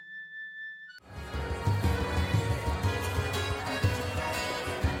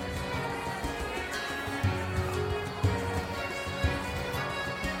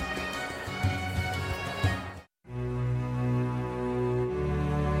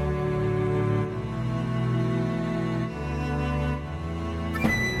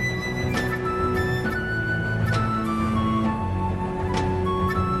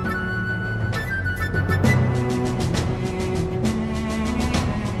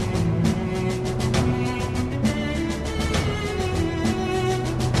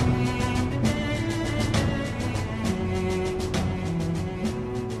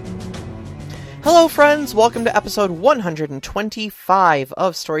Hello friends, welcome to episode 125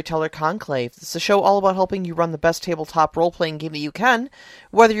 of Storyteller Conclave. This is a show all about helping you run the best tabletop role-playing game that you can,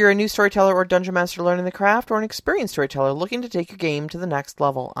 whether you're a new storyteller or dungeon master learning the craft, or an experienced storyteller looking to take your game to the next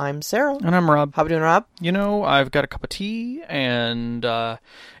level. I'm Sarah. And I'm Rob. How we doing, Rob? You know, I've got a cup of tea, and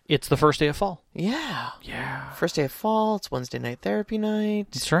it's the first day of fall. Yeah. Yeah. First day of fall, it's Wednesday night therapy night.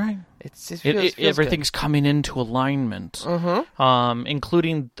 That's right. It feels everything's good. coming into alignment,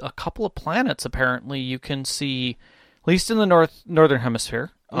 including a couple of planets. Apparently, you can see, at least in the northern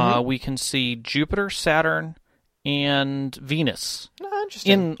hemisphere, we can see Jupiter, Saturn, and Venus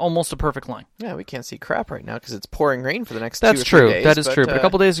Interesting. in almost a perfect line. Yeah, we can't see crap right now because it's pouring rain for the next 2 or 3 That's true. days. That is true. But a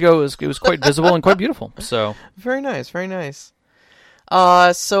couple days ago, it was quite visible and quite beautiful. So very nice, very nice.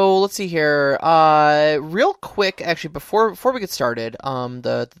 So let's see here. Real quick, actually, before we get started,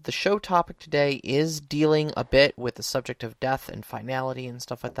 the show topic today is dealing a bit with the subject of death and finality and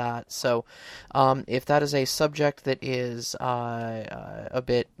stuff like that. So, if that is a subject that is a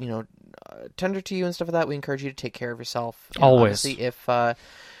bit, tender to you and stuff like that, we encourage you to take care of yourself. And always, honestly, if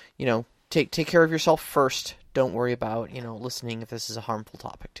take care of yourself first. Don't worry about listening if this is a harmful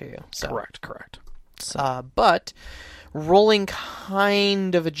topic to you. So, correct. So. But rolling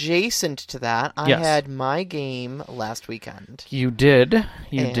kind of adjacent to that, I Yes. had my game last weekend. You did.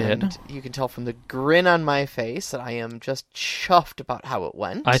 And you can tell from the grin on my face that I am just chuffed about how it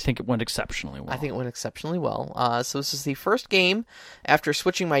went. I think it went exceptionally well. I think it went exceptionally well. So this is the first game after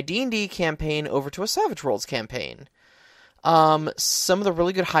switching my D&D campaign over to a Savage Worlds campaign. Some of the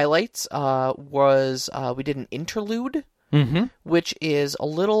really good highlights was we did an interlude, which is a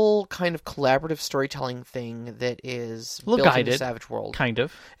little kind of collaborative storytelling thing that is a little built guided, into Savage World. Kind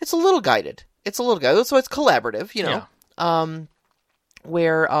of. It's a little guided. So it's collaborative, Yeah.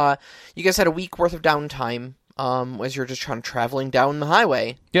 Where you guys had a week worth of downtime as you're just traveling down the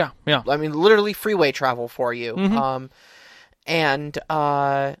highway. Yeah. I mean, literally freeway travel for you.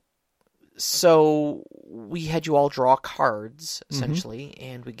 So we had you all draw cards, essentially,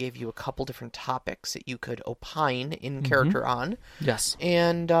 and we gave you a couple different topics that you could opine in character on. Yes.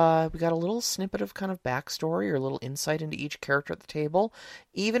 And we got a little snippet of kind of backstory or a little insight into each character at the table.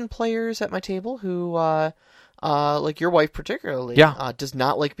 Even players at my table who, like your wife particularly, does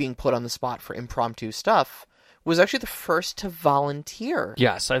not like being put on the spot for impromptu stuff, was actually the first to volunteer.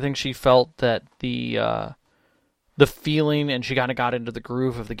 Yes, I think she felt that the feeling, and she kind of got into the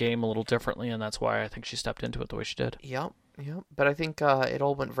groove of the game a little differently, and that's why I think she stepped into it the way she did. Yep. But I think it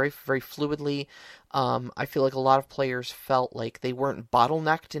all went very, very fluidly. I feel like a lot of players felt like they weren't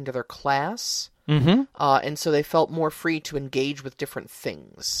bottlenecked into their class, and so they felt more free to engage with different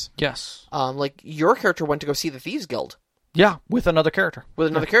things. Yes. Like your character went to go see the Thieves Guild. Yeah, with another character.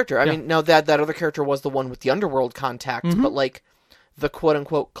 I mean, now that other character was the one with the underworld contact, but like the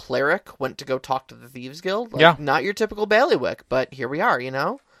quote-unquote cleric went to go talk to the Thieves Guild. Like, not your typical bailiwick, but here we are,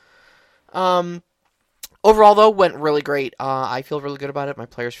 Overall, though, went really great. I feel really good about it. My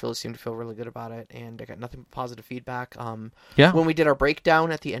players seem to feel really good about it, and I got nothing but positive feedback. When we did our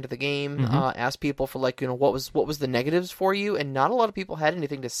breakdown at the end of the game, asked people for what was the negatives for you, and not a lot of people had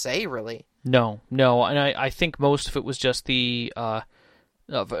anything to say, really. No, and I think most of it was just the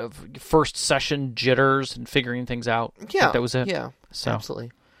first session jitters and figuring things out. Yeah, that was it. Yeah, so.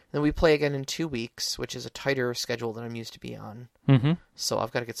 Absolutely. Then we play again in 2 weeks, which is a tighter schedule than I'm used to be on. So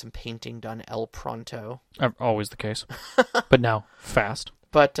I've got to get some painting done el pronto. Always the case, but now fast.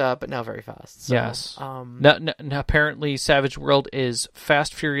 But now very fast. So, yes. Now, apparently, Savage World is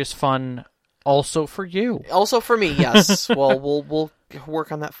fast, furious fun. Also for you. Also for me, yes. Well, we'll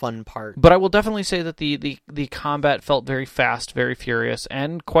work on that fun part. But I will definitely say that the combat felt very fast, very furious,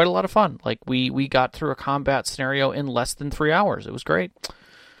 and quite a lot of fun. Like we got through a combat scenario in less than 3 hours. It was great.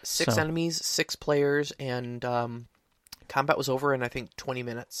 6 enemies, 6 players, and combat was over in I think 20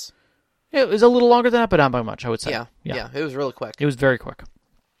 minutes. It was a little longer than that, but not by much, I would say. Yeah. It was really quick. It was very quick.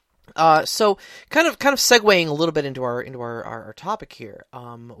 So kind of segueing a little bit into our topic here.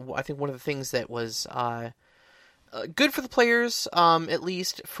 I think one of the things that was good for the players, at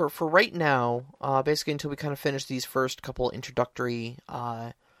least for right now, basically until we kind of finish these first couple introductory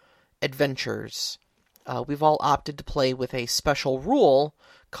adventures, we've all opted to play with a special rule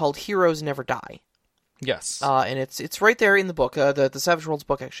called Heroes Never Die. Yes. And it's right there in the book. The Savage Worlds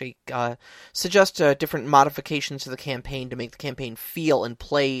book actually suggests different modifications to the campaign to make the campaign feel and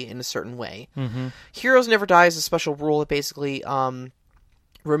play in a certain way. Heroes Never Die is a special rule that basically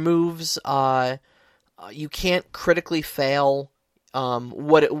removes you can't critically fail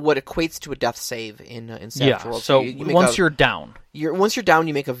what equates to a death save in Savage Worlds. So once you're down,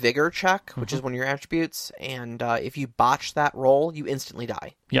 you make a vigor check, which is one of your attributes, and if you botch that roll, you instantly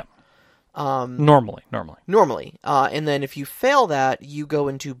die. Yeah. Normally. Normally. And then if you fail that, you go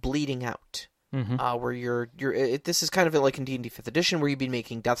into bleeding out. Mm-hmm. Where this is kind of like in D&D 5th edition, where you'd be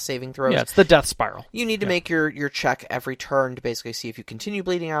making death saving throws. Yeah, it's the death spiral. You need to make your check every turn to basically see if you continue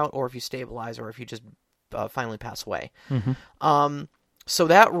bleeding out, or if you stabilize, or if you just finally pass away. Mm-hmm. So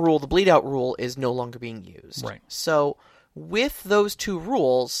that rule, the bleed out rule, is no longer being used. Right. So with those two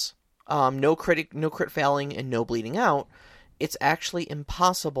rules, no crit failing and no bleeding out, it's actually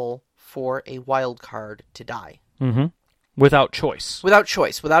impossible for a wild card to die. Mm-hmm. Without choice. Without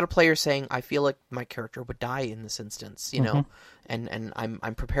choice. Without a player saying, I feel like my character would die in this instance, you know, and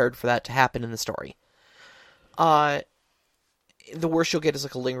I'm prepared for that to happen in the story. The worst you'll get is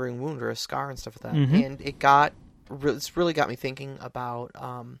like a lingering wound or a scar and stuff like that. Mm-hmm. And it's really got me thinking about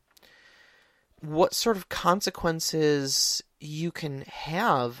what sort of consequences you can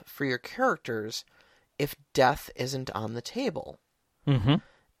have for your characters if death isn't on the table. Mm-hmm.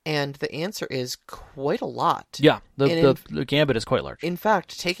 And the answer is quite a lot. Yeah, the gambit is quite large. In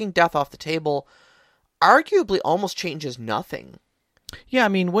fact, taking death off the table arguably almost changes nothing. Yeah, I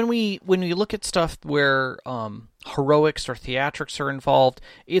mean, when we look at stuff where heroics or theatrics are involved,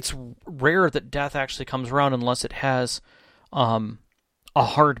 it's rare that death actually comes around unless it has a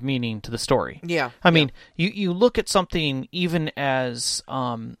hard meaning to the story. Yeah. I mean, you look at something even as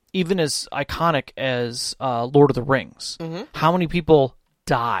iconic as Lord of the Rings. Mm-hmm. How many people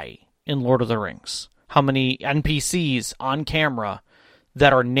die in Lord of the Rings? How many NPCs on camera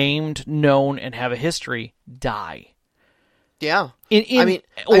that are named, known, and have a history die? Yeah.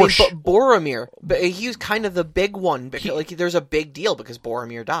 Boromir, but he was kind of the big one, because there's a big deal because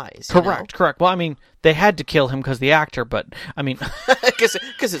Boromir dies. Correct. Well, I mean, they had to kill him because the actor, but I mean, because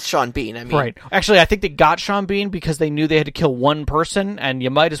it's Sean Bean. I mean, right? Actually, I think they got Sean Bean because they knew they had to kill one person, and you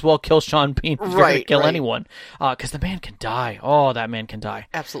might as well kill Sean Bean if you're going to kill anyone, because the man can die. Oh, that man can die.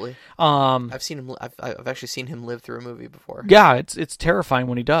 Absolutely. I've seen him. I've actually seen him live through a movie before. Yeah, it's terrifying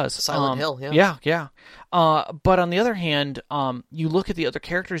when he does. Silent Hill. Yeah. Yeah. But on the other hand, you look at the other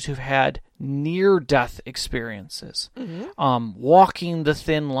characters who've had near-death experiences, walking the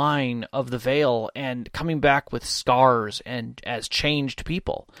thin line of the veil and coming back with scars and as changed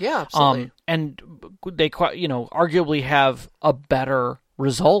people. Yeah, absolutely. And they, arguably have a better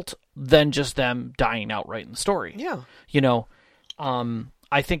result than just them dying outright in the story. Yeah.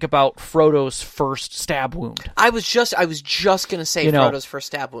 I think about Frodo's first stab wound. I was just gonna say Frodo's first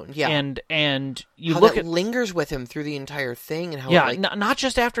stab wound. Yeah, and you how look that at lingers with him through the entire thing, and how not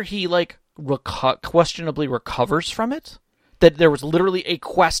just after he questionably recovers from it. That there was literally a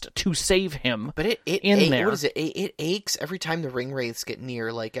quest to save him. But there. What is it? It aches every time the ring wraiths get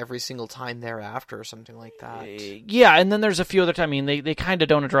near, like every single time thereafter, or something like that. Yeah, and then there's a few other times. I mean, they kind of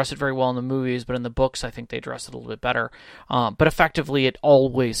don't address it very well in the movies, but in the books, I think they address it a little bit better. But effectively, it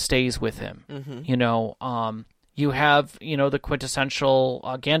always stays with him. Mm-hmm. You have the quintessential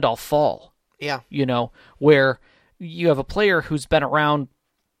Gandalf fall. Yeah. Where you have a player who's been around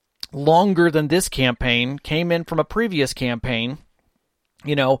longer than this campaign, came in from a previous campaign,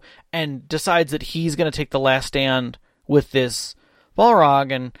 and decides that he's going to take the last stand with this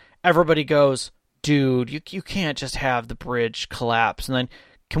Balrog, and everybody goes, dude, you can't just have the bridge collapse, and then,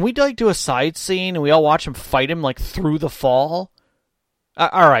 can we do a side scene, and we all watch him fight him, through the fall?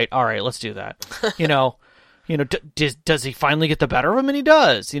 All right, let's do that. Does he finally get the better of him? And he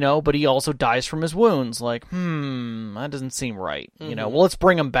does, but he also dies from his wounds. That doesn't seem right. Mm-hmm. Well, let's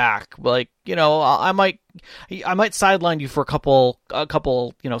bring him back. I might sideline you for a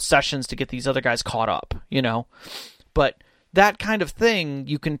couple, sessions to get these other guys caught up, but that kind of thing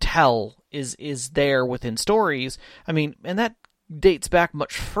you can tell is there within stories. I mean, and that dates back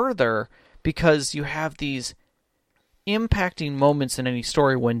much further because you have these impacting moments in any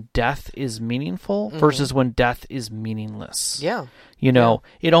story when death is meaningful versus when death is meaningless. Yeah.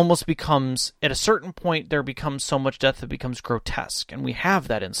 It almost becomes, at a certain point, there becomes so much death that becomes grotesque. And we have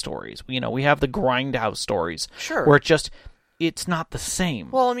that in stories. We have the grindhouse stories. Sure. Where it's not the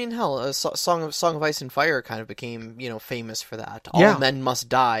same. Well, I mean, hell, Song of Ice and Fire kind of became, famous for that. All men must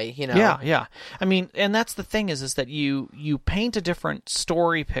die, Yeah. I mean, and that's the thing is that you paint a different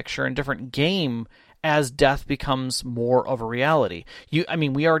story picture and different game as death becomes more of a reality.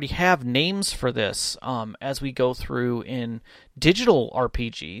 We already have names for this as we go through in digital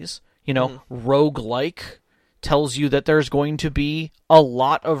RPGs. Roguelike tells you that there's going to be a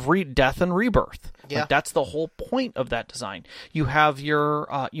lot of death and rebirth. Yeah. That's the whole point of that design. You have your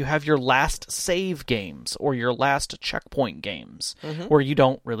last save games or your last checkpoint games where you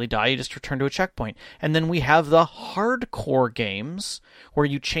don't really die, you just return to a checkpoint. And then we have the hardcore games where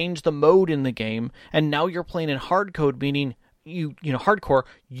you change the mode in the game and now you're playing in hardcode, meaning hardcore,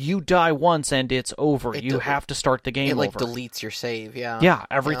 you die once and it's over. You have to start the game over. It deletes your save, yeah. Yeah,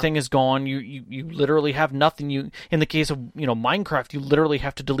 everything is gone. You literally have nothing. In the case of, Minecraft, you literally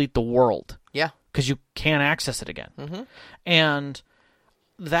have to delete the world. Yeah. Because you can't access it again. Mm-hmm. And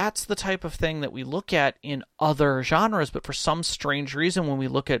that's the type of thing that we look at in other genres, but for some strange reason, when we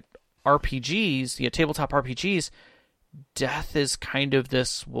look at RPGs, tabletop RPGs, death is kind of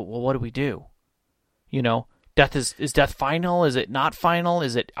this, well, what do we do? Death is death final? Is it not final?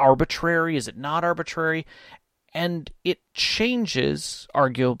 Is it arbitrary? Is it not arbitrary? And it changes,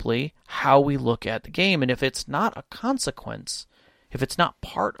 arguably, how we look at the game. And if it's not a consequence, if it's not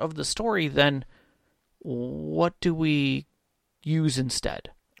part of the story, then what do we use instead?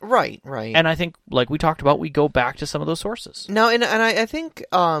 Right. And I think, like we talked about, we go back to some of those sources. No, and I think,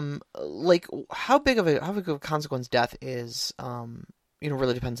 how big of a consequence death is,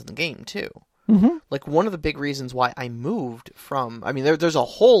 really depends on the game, too. Mm-hmm. Like, one of the big reasons why I moved from... I mean, there's a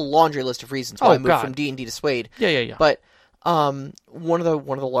whole laundry list of reasons why I moved from D&D to SWADE. Yeah. But one of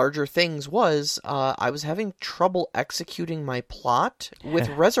the larger things was I was having trouble executing my plot with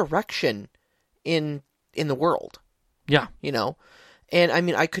resurrection in the world. Yeah. And, I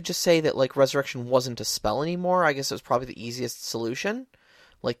mean, I could just say that, like, resurrection wasn't a spell anymore. I guess it was probably the easiest solution.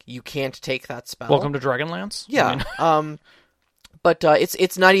 Like, you can't take that spell. Welcome to Dragonlance? Yeah. But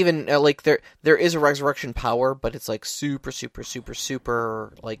it's not even, like, there is a resurrection power, but it's, like, super, super, super,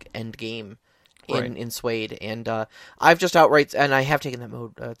 super, like, end game in SWADE. And I've just outright, and I have taken that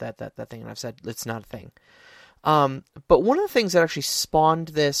mode, that thing, and I've said it's not a thing. But one of the things that actually spawned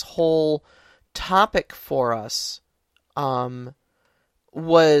this whole topic for us,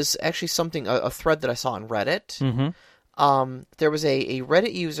 was actually something, a thread that I saw on Reddit. Mm-hmm. There was a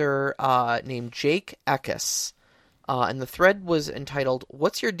Reddit user named Jake Eckes, and the thread was entitled,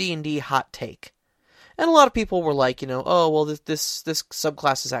 "What's your D&D hot take?" And a lot of people were like, oh, well, this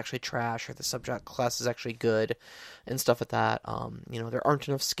subclass is actually trash, or the subject class is actually good, and stuff like that. There aren't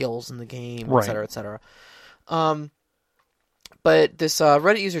enough skills in the game, right, et cetera. But this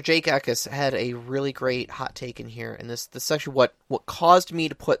Reddit user, Jake Eckes, had a really great hot take in here, and this is actually what caused me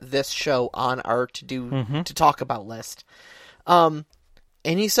to put this show on our to talk about list. And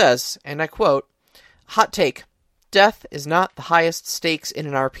he says, and I quote, "Hot take, death is not the highest stakes in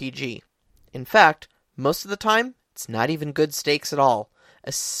an RPG. In fact, most of the time, it's not even good stakes at all,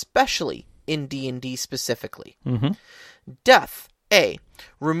 especially in D&D specifically. Mm-hmm. Death, A,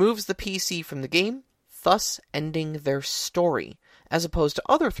 removes the PC from the game, thus ending their story, as opposed to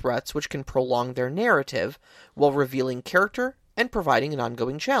other threats which can prolong their narrative while revealing character and providing an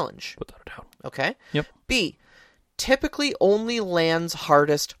ongoing challenge." Without a doubt. Okay? Yep. B, typically only lands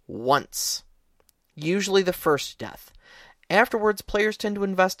hardest once, usually the first death. Afterwards, players tend to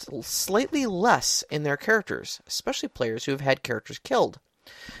invest slightly less in their characters, especially players who have had characters killed,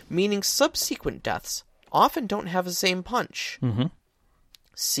 meaning subsequent deaths often don't have the same punch. Mm-hmm.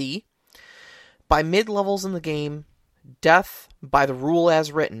 C, by mid-levels in the game, death, by the rule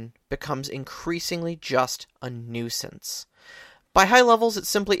as written, becomes increasingly just a nuisance. By high levels, it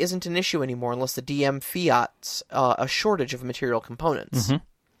simply isn't an issue anymore unless the DM fiats a shortage of material components. Mm-hmm.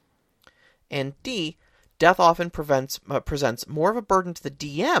 And D, death often presents more of a burden to the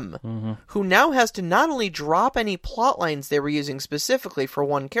DM, who now has to not only drop any plot lines they were using specifically for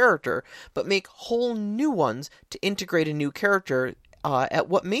one character, but make whole new ones to integrate a new character at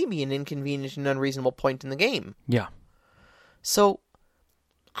what may be an inconvenient and unreasonable point in the game. Yeah. So,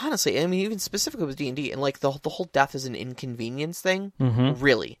 honestly, I mean, even specifically with D&D, and like the whole death is an inconvenience thing,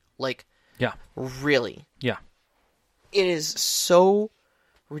 really, like, yeah, really, yeah, it is so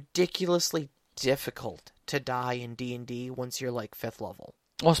ridiculously difficult to die in D&D once you're like 5th level.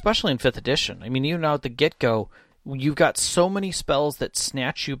 Well, especially in 5th edition. I mean, even out at the get-go, you've got so many spells that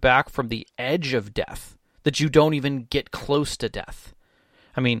snatch you back from the edge of death that you don't even get close to death.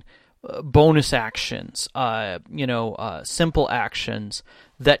 I mean, bonus actions, simple actions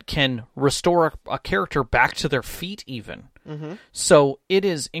that can restore a character back to their feet even. Mm-hmm. So it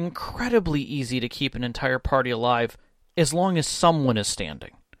is incredibly easy to keep an entire party alive as long as someone is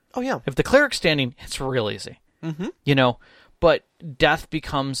standing. Oh, yeah. If the cleric's standing, it's real easy. Mm-hmm. But death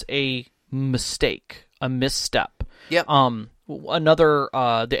becomes a mistake, a misstep. Yep.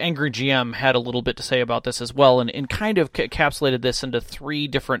 The Angry GM had a little bit to say about this as well, and kind of encapsulated this into 3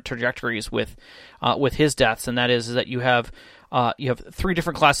 different trajectories with his deaths, and that is that you have 3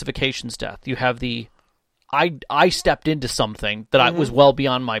 different classifications death. You have the I stepped into something that I was well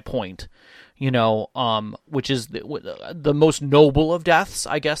beyond my point. which is the most noble of deaths,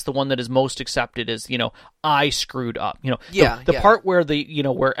 I guess. The one that is most accepted is, I screwed up. The part where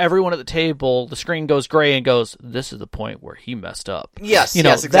where everyone at the table, the screen goes gray and goes, this is the point where he messed up. Yes,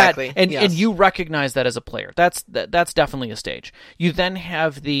 yes, exactly. And you recognize that as a player. That's definitely a stage. You then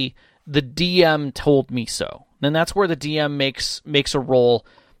have the DM told me so. Then that's where the DM makes a roll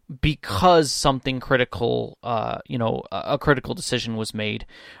because something critical, a critical decision was made.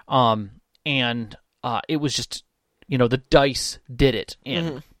 And it was just, the dice did it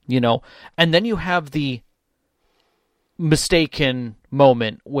in, and then you have the mistaken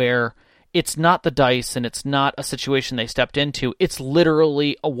moment where it's not the dice and it's not a situation they stepped into. It's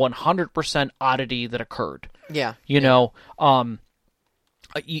literally a 100% oddity that occurred. Yeah. You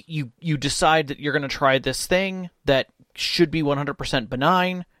decide that you're going to try this thing that should be 100%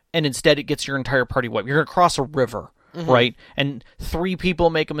 benign, and instead it gets your entire party wiped. You're going to cross a river. Mm-hmm. Right? And 3 people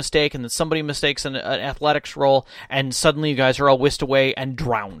make a mistake, and then somebody mistakes an athletics roll, and suddenly you guys are all whisked away and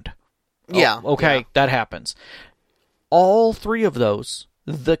drowned. Yeah. Okay, that happens. All 3 of those,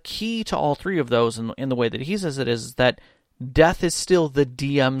 the key to all 3 of those, in the way that he says it, is that death is still the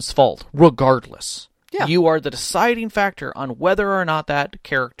DM's fault, regardless. Yeah. You are the deciding factor on whether or not that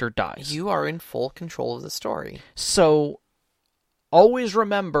character dies. You are in full control of the story. So always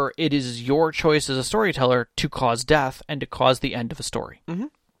remember, it is your choice as a storyteller to cause death and to cause the end of a story. Mm-hmm.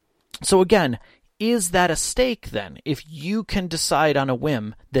 So again, is that a stake then, if you can decide on a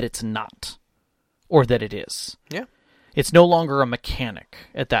whim that it's not, or that it is? Yeah. It's no longer a mechanic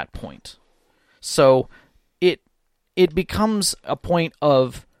at that point. So it becomes a point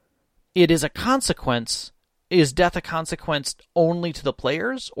of, it is a consequence. Is death a consequence only to the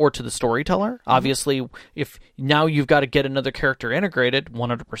players or to the storyteller? Mm-hmm. Obviously, if now you've got to get another character integrated,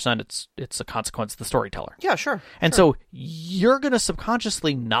 100% it's a consequence to the storyteller. Yeah, sure. And so you're going to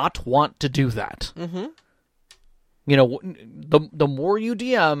subconsciously not want to do that. Mm-hmm. The more you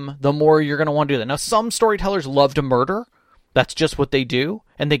DM, the more you're going to want to do that. Now, some storytellers love to murder. That's just what they do,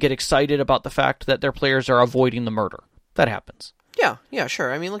 and they get excited about the fact that their players are avoiding the murder. That happens. Yeah,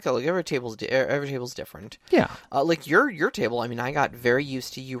 sure. I mean, look, every table's different. Yeah. Like your table, I mean, I got very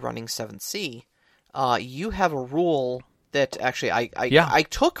used to you running 7th Sea. You have a rule that actually I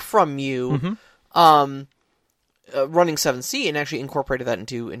took from you, running 7th Sea, and actually incorporated that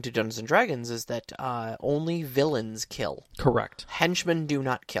into Dungeons and Dragons, is that only villains kill. Correct. Henchmen do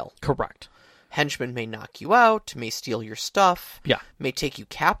not kill. Correct. Henchmen may knock you out, may steal your stuff, may take you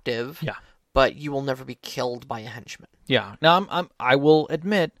captive, but you will never be killed by a henchman. Yeah. Now, I will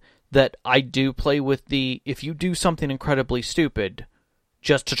admit that I do play with if you do something incredibly stupid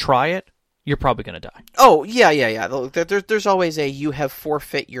just to try it, you're probably going to die. Oh, yeah. There's always you have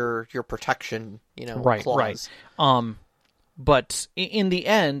forfeit your protection, right, clause. Right. But in the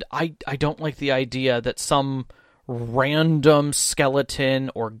end, I don't like the idea that some random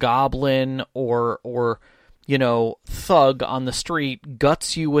skeleton or goblin or thug on the street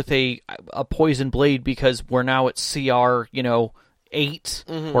guts you with a poison blade because we're now at CR, 8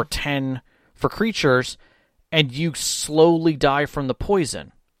 or 10 for creatures, and you slowly die from the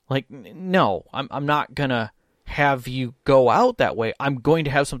poison. Like, no, I'm not gonna have you go out that way. I'm going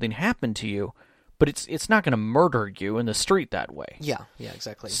to have something happen to you, but it's not going to murder you in the street that way. Yeah,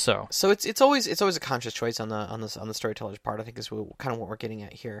 exactly. So it's always a conscious choice on the storyteller's part, I think, is kind of what we're getting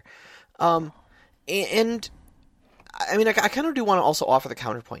at here. And I mean, I kind of do want to also offer the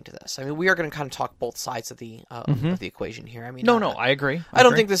counterpoint to this. I mean, we are going to kind of talk both sides of the equation here. I mean, no, I agree. I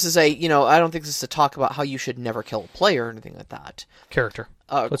don't think this is I don't think this is a talk about how you should never kill a player or anything like that. Character.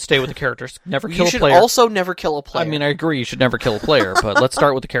 Let's stay with the characters. Never kill a player. You should also never kill a player. I mean, I agree. You should never kill a player, but let's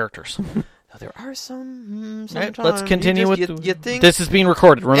start with the characters. There are some. Right, let's continue with. You think? This is being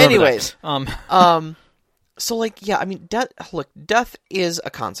recorded. Remember Anyways, that. So, like, yeah, I mean, death is a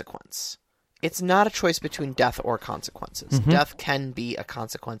consequence. It's not a choice between death or consequences. Mm-hmm. Death can be a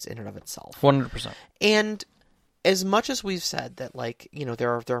consequence in and of itself. 100%. And as much as we've said that, like,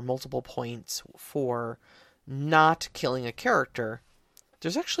 there are multiple points for not killing a character,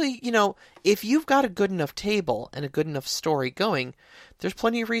 there's actually, if you've got a good enough table and a good enough story going, there's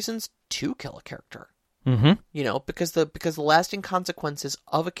plenty of reasons to kill a character. Mm-hmm. Because the lasting consequences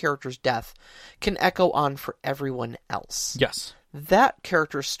of a character's death can echo on for everyone else. Yes. That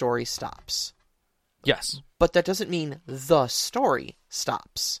character's story stops. Yes. But that doesn't mean the story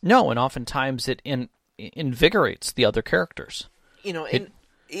stops. No, and oftentimes it invigorates the other characters.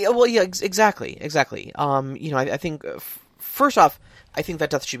 Exactly. I think, first off, I think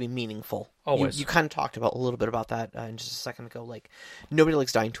that death should be meaningful. Always. You kind of talked about a little bit about that just a second ago. Like, nobody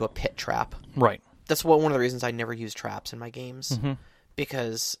likes dying to a pit trap. Right. That's one of the reasons I never use traps in my games. Mm-hmm.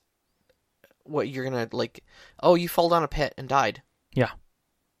 Because what you're gonna like. Oh, you fell down a pit and died. Yeah.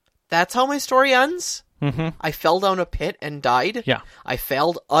 That's how my story ends. Mm-hmm. I fell down a pit and died. Yeah. I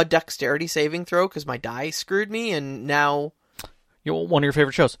failed a dexterity saving throw because my die screwed me, and now... One of your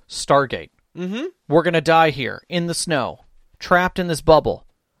favorite shows, Stargate. Mm-hmm. We're going to die here, in the snow, trapped in this bubble.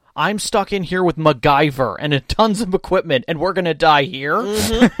 I'm stuck in here with MacGyver and tons of equipment, and we're going to die here?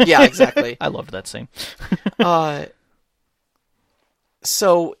 Mm-hmm. Yeah, exactly. I loved that scene.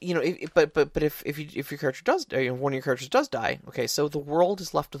 So, but if your character does, one of your characters does die, okay, so the world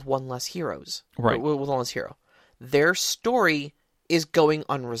is left with one less heroes. Right. With one less hero. Their story is going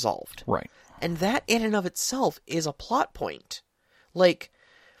unresolved. Right. And that in and of itself is a plot point. Like,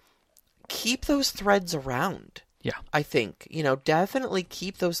 keep those threads around. Yeah. I think, definitely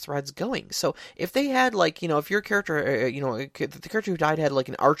keep those threads going. So if they had, like, if your character, the character who died had, like,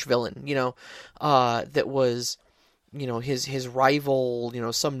 an arch-villain, that was... his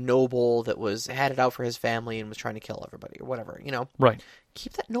rival, some noble that had it out for his family and was trying to kill everybody or whatever, Right.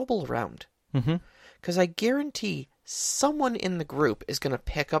 Keep that noble around. Mm-hmm. Because I guarantee someone in the group is going to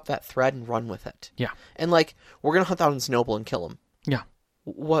pick up that thread and run with it. Yeah. And, like, we're going to hunt down this noble and kill him. Yeah.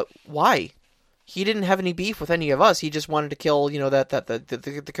 What? Why? He didn't have any beef with any of us. He just wanted to kill,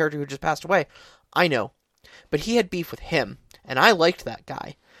 the character who just passed away. I know. But he had beef with him, and I liked that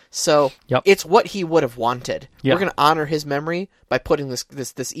guy. So It's what he would have wanted. Yeah. We're going to honor his memory by putting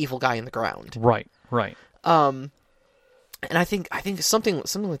this evil guy in the ground. Right. Right. And I think something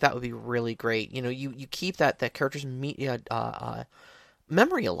like that would be really great. You keep that character's memory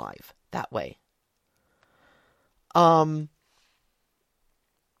alive that way.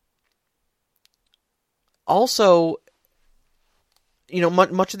 Also,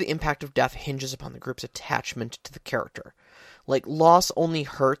 much of the impact of death hinges upon the group's attachment to the character. Like, loss only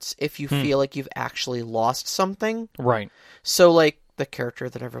hurts if you feel like you've actually lost something. Right. So, like, the character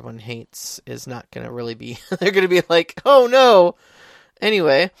that everyone hates is not going to really be... They're going to be like, oh, no!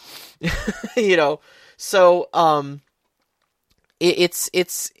 Anyway. So,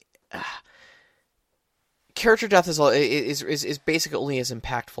 it's... character death is basically only as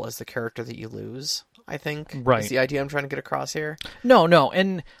impactful as the character that you lose. I think. Right. Is the idea I'm trying to get across here. No.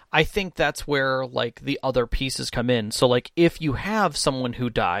 And I think that's where, like, the other pieces come in. So, like, if you have someone who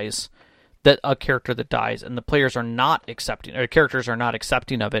dies, a character that dies, and the players are not accepting, or characters are not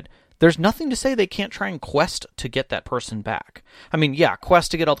accepting of it, there's nothing to say they can't try and quest to get that person back. I mean, yeah,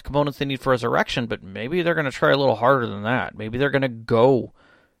 quest to get all the components they need for resurrection, but maybe they're going to try a little harder than that. Maybe they're going to go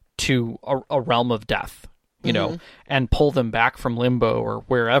to a realm of death, and pull them back from limbo or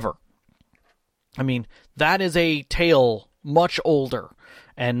wherever. I mean, that is a tale much older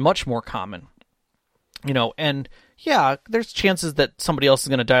and much more common, and yeah, there's chances that somebody else is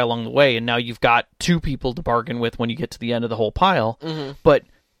going to die along the way, and now you've got two people to bargain with when you get to the end of the whole pile, but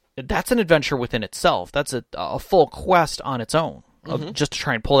that's an adventure within itself. That's a full quest on its own, just to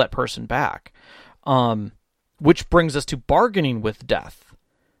try and pull that person back, which brings us to bargaining with death.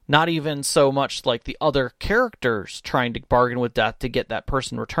 Not even so much like the other characters trying to bargain with death to get that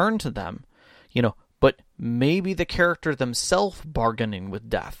person returned to them, but maybe the character themselves bargaining with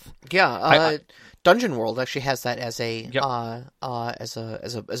death. Yeah, Dungeon World actually has that as a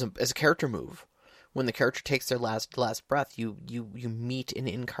character move. When the character takes their last breath, you meet an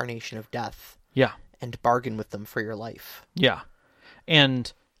incarnation of death. Yeah, and bargain with them for your life. Yeah,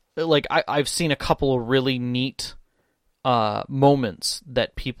 and like I've seen a couple of really neat moments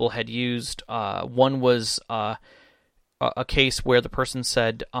that people had used. One was a case where the person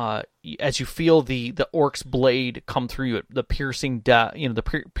said, as you feel the orc's blade come through you, the piercing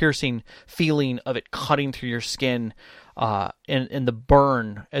piercing feeling of it cutting through your skin, and the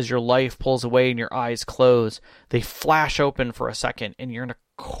burn as your life pulls away and your eyes close, they flash open for a second, and you're in a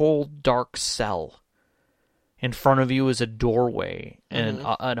cold, dark cell. In front of you is a doorway and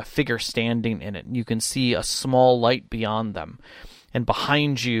a figure standing in it. You can see a small light beyond them. And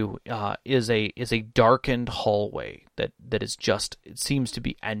behind you is a darkened hallway that is just, it seems to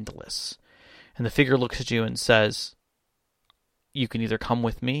be endless. And the figure looks at you and says, you can either come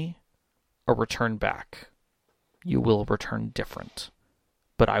with me or return back. You will return different.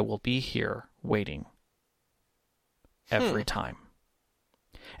 But I will be here waiting every time.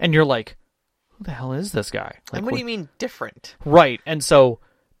 And you're like, who the hell is this guy? Like, and what do you mean different? Right. And so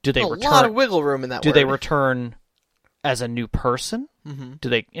do they return? A lot of wiggle room in that word. They return as a new person? Mm-hmm. Do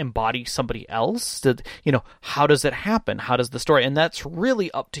they embody somebody else? How does it happen? How does the story? And that's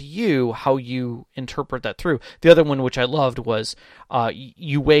really up to you how you interpret that through. The other one, which I loved, was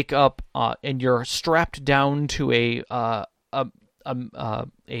you wake up and you're strapped down to a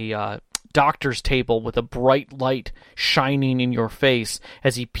doctor's table with a bright light shining in your face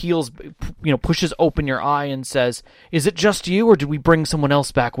as he pushes open your eye and says, "Is it just you, or did we bring someone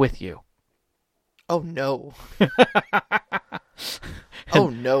else back with you?" Oh, no. Oh,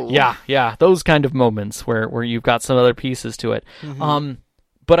 no. Yeah, those kind of moments where you've got some other pieces to it. Mm-hmm.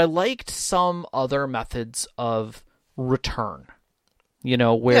 But I liked some other methods of return,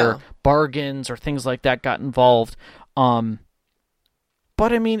 where bargains or things like that got involved. But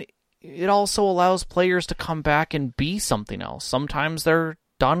I mean, it also allows players to come back and be something else. Sometimes they're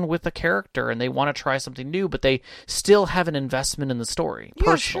done with a character and they want to try something new, but they still have an investment in the story.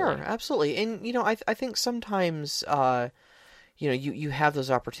 Yeah, sure, absolutely. And I think sometimes you have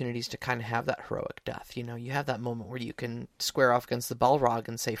those opportunities to kind of have that heroic death. You have that moment where you can square off against the Balrog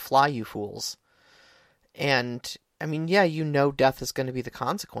and say, "Fly, you fools." And I mean, death is going to be the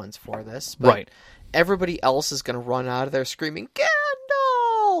consequence for this, but right. Everybody else is going to run out of there screaming,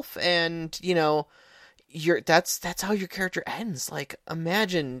 "Gandalf!" And that's how your character ends. Like,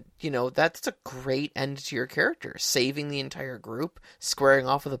 imagine, that's a great end to your character, saving the entire group, squaring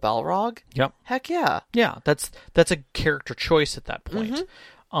off with a Balrog. Yep. Heck yeah. Yeah, that's a character choice at that point.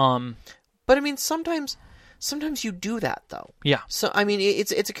 Mm-hmm. But I mean, sometimes you do that though. Yeah. So I mean,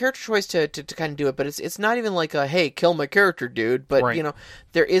 it's a character choice to kind of do it, but it's not even like a, "Hey, kill my character, dude." But right.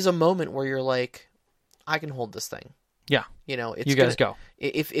 There is a moment where you're like, "I can hold this thing." Yeah. It's you guys go.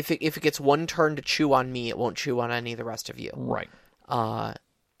 If it gets one turn to chew on me, it won't chew on any of the rest of you. Right. And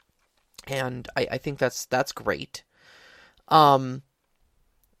I think that's great.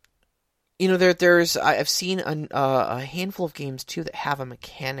 There's I've seen a handful of games too that have a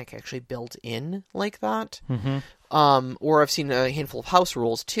mechanic actually built in like that. Mm-hmm. Or I've seen a handful of house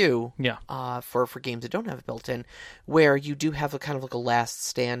rules too. Yeah. For games that don't have it built in, where you do have a kind of like a last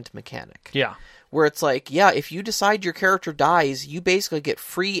stand mechanic. Yeah. Where it's like, if you decide your character dies, you basically get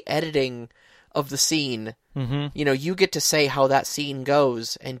free editing of the scene. Mm-hmm. You get to say how that scene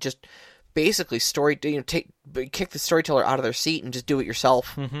goes, and just basically kick the storyteller out of their seat and just do it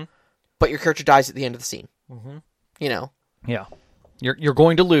yourself. Mm-hmm. But your character dies at the end of the scene. Mm-hmm. Yeah. You're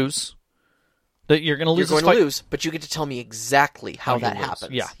going to lose. You're going to lose. You're going to lose, but you get to tell me exactly how that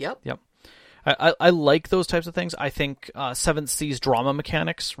happens. Yeah. Yep. I like those types of things. I think Seventh Seas drama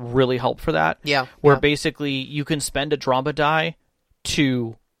mechanics really help for that. Yeah. Where basically you can spend a drama die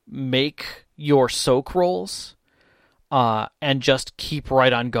to make your soak rolls and just keep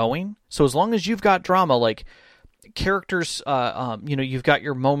right on going. So as long as you've got drama, like characters, you've got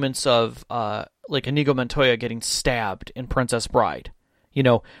your moments of like Inigo Montoya getting stabbed in Princess Bride.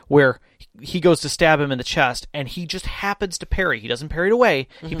 Where he goes to stab him in the chest, and he just happens to parry. He doesn't parry it away.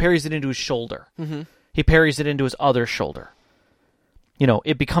 Mm-hmm. He parries it into his shoulder. Mm-hmm. He parries it into his other shoulder.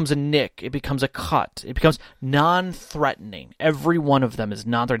 It becomes a nick. It becomes a cut. It becomes non-threatening. Every one of them is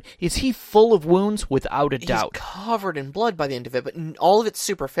non-threatening. Is he full of wounds? Without a doubt. He's covered in blood by the end of it, but all of it's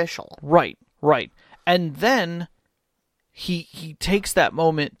superficial. Right. And then he takes that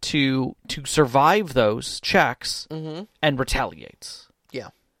moment to survive those checks mm-hmm. and retaliates.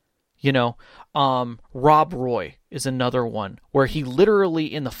 Yeah. Rob Roy is another one where he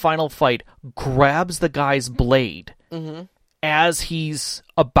literally in the final fight grabs the guy's blade mm-hmm. as he's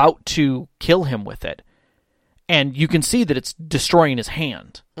about to kill him with it. And you can see that it's destroying his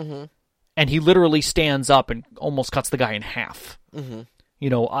hand. Mm-hmm. And he literally stands up and almost cuts the guy in half. Mm-hmm.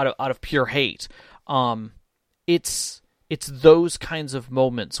 Out of pure hate. It's those kinds of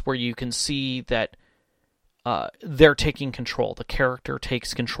moments where you can see that they're taking control. The character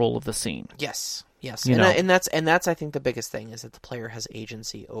takes control of the scene. Yes. And that's I think the biggest thing is that the player has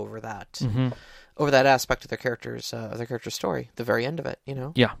agency over that, mm-hmm. over that aspect of their character's story. The very end of it,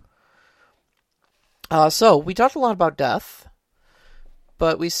 Yeah. So we talked a lot about death,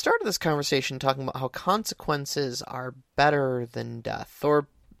 but we started this conversation talking about how consequences are better than death, or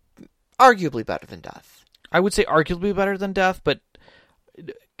arguably better than death. I would say arguably better than death, but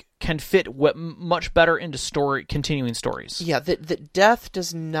can fit much better into continuing stories. Yeah, that death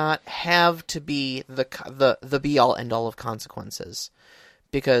does not have to be the be all end all of consequences,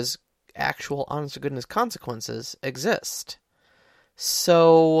 because actual honest to goodness consequences exist.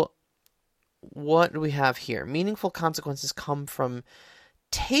 So what do we have here? Meaningful consequences come from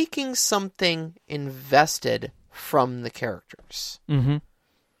taking something invested from the characters. Mm-hmm.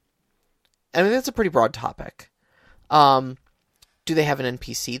 I mean, that's a pretty broad topic. Do they have an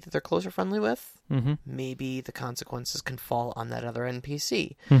NPC that they're close or friendly with? Mm-hmm. Maybe the consequences can fall on that other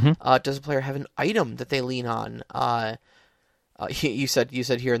NPC. Mm-hmm. Does a player have an item that they lean on? You said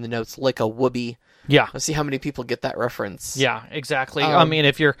here in the notes, like a whoopee. Yeah. Let's see how many people get that reference. Yeah, exactly. I mean,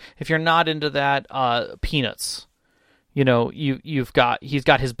 if you're not into that, peanuts. You know, he's got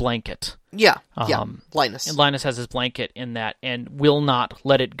his blanket. Yeah, Linus. And Linus has his blanket in that, and will not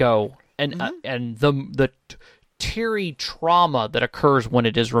let it go. And and the teary trauma that occurs when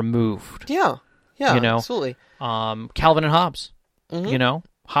it is removed. Yeah, you know? Absolutely. Calvin and Hobbes. You know,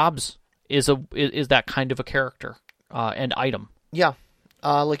 Hobbes is that kind of a character and item. Yeah,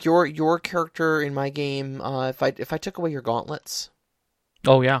 like your character in my game. If I took away your gauntlets,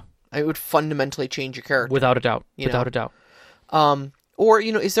 oh yeah, it would fundamentally change your character without a doubt. Without a doubt. Or,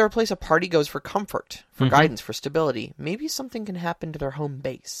 you know, is there a place a party goes for comfort, for guidance, for stability? Maybe something can happen to their home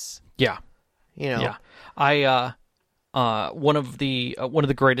base. Yeah. You know. Yeah. One of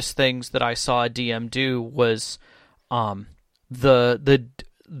the greatest things that I saw a DM do was the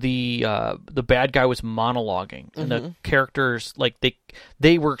bad guy was monologuing, and the characters, like,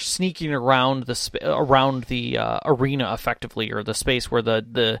 they were sneaking around the arena effectively, or the space where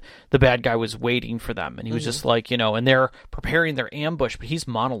the bad guy was waiting for them, and he was just like, you know, and they're preparing their ambush, but he's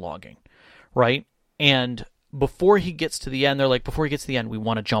monologuing, right? And before he gets to the end, they're like, before he gets to the end, we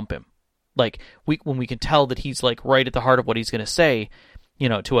want to jump him. Like, when we can tell that he's, like, right at the heart of what he's going to say, you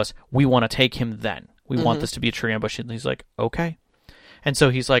know, to us, we want to take him then. We want this to be a true ambush. And he's like, okay. And so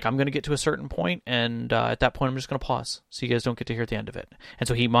he's like, I'm going to get to a certain point, and at that point, I'm just going to pause, so you guys don't get to hear the end of it. And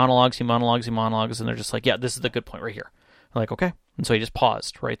so he monologues, and they're just like, yeah, this is the good point right here. I'm like, okay. And so he just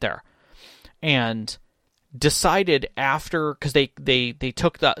paused right there. And decided after, because they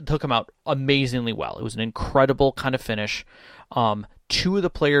took him out amazingly well. It was an incredible kind of finish. Two of the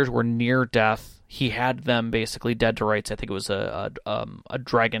players were near death. He had them basically dead to rights. I think it was a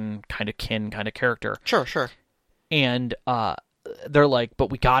dragon kind of kin kind of character. Sure. And they're like, but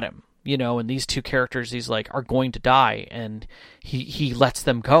we got him, you know. And these two characters, he's like, are going to die, and he lets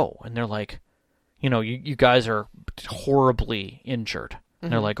them go. And they're like, you know, you guys are horribly injured.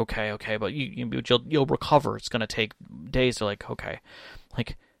 And they're like, okay, but you'll recover. It's going to take days. They're like, okay,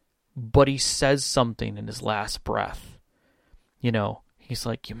 like, but he says something in his last breath. You know, he's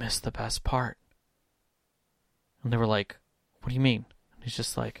like, you missed the best part. And they were like, what do you mean? And he's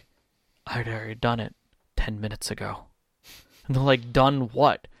just like, I'd already done it 10 minutes ago. And they're like, done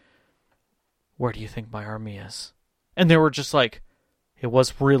what? Where do you think my army is? And they were just like, it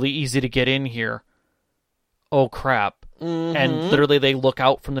was really easy to get in here. Oh, crap. And literally they look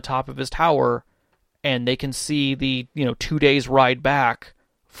out from the top of his tower, and they can see the, 2 days ride back,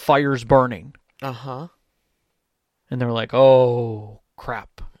 fires burning. Uh-huh. And they're like, oh,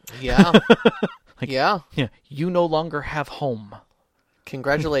 crap. Yeah. Like, yeah. You no longer have home.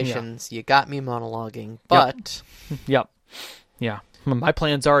 Congratulations. You got me monologuing. But... Yep. Yeah. My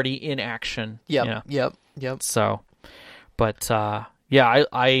plan's already in action. Yep. So, but, I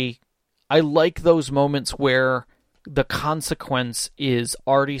like those moments where the consequence is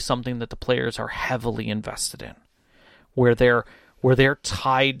already something that the players are heavily invested in. Where they're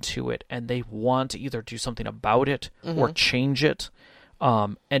tied to it, and they want to either do something about it or change it,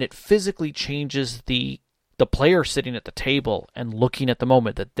 and it physically changes the player sitting at the table and looking at the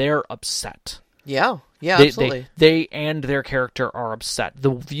moment that they're upset. Yeah, absolutely. They and their character are upset.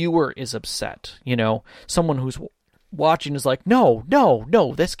 The viewer is upset. You know, someone who's watching is like, no,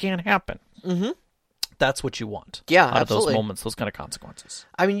 this can't happen. Mm-hmm. That's what you want. Yeah, out absolutely. Of those moments, those kind of consequences.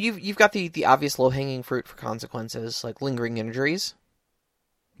 I mean, you've got the obvious low-hanging fruit for consequences, like lingering injuries.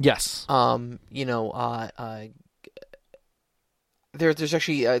 Yes. There's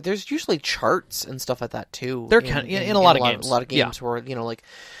actually there's usually charts and stuff like that too. There can in a lot of games. A lot of games where okay,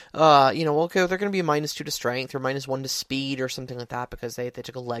 they're going to be -2 to strength or -1 to speed or something like that because they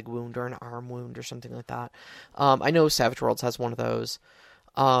took a leg wound or an arm wound or something like that. I know Savage Worlds has one of those.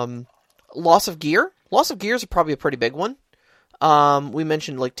 Loss of gear. Loss of gear is probably a pretty big one. We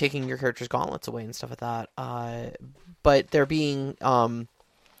mentioned like taking your character's gauntlets away and stuff like that. But there being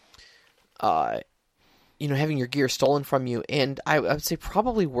having your gear stolen from you, and I would say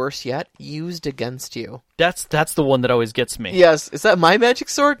probably worse yet, used against you. That's the one that always gets me. Yes. Is that my magic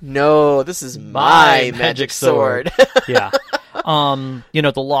sword? No, this is my magic sword. Yeah.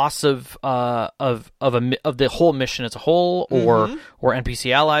 The loss of the whole mission as a whole, or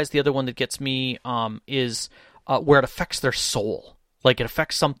NPC allies. The other one that gets me is where it affects their soul. Like it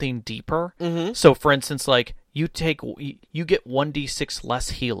affects something deeper. Mm-hmm. So, for instance, like you get 1d6 less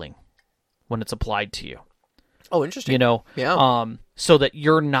healing when it's applied to you. Oh, interesting. Yeah. So that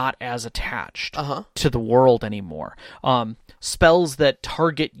you're not as attached to the world anymore. Spells that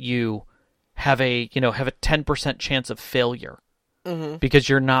target you have a 10% chance of failure because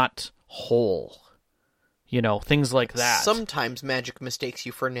you're not whole. things like that. Sometimes magic mistakes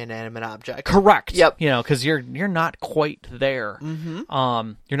you for an inanimate object. Correct. Yep. Because you're not quite there.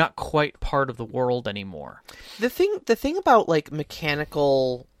 Mm-hmm. You're not quite part of the world anymore. The thing about like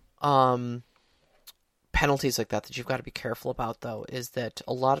mechanical penalties like that you've got to be careful about, though, is that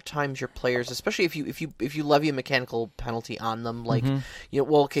a lot of times your players, especially if you levy a mechanical penalty on them, like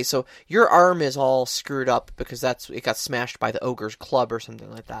so your arm is all screwed up because it got smashed by the ogre's club or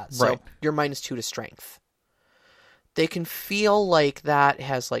something like that. So right. you're -2 to strength. They can feel like that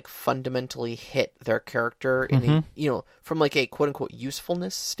has like fundamentally hit their character in from like a quote unquote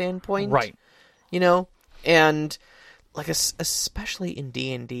usefulness standpoint, right? And like especially in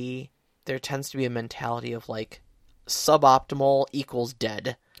D&D, there tends to be a mentality of like suboptimal equals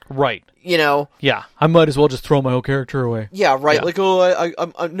dead, right? Yeah, I might as well just throw my whole character away. Yeah, right. Yeah. Like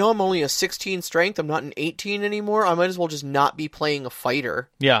I'm only a 16 strength. I'm not an 18 anymore. I might as well just not be playing a fighter.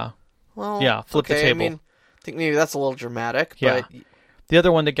 Yeah. Well, yeah. Flip the table. I mean, I think maybe that's a little dramatic. Yeah. But the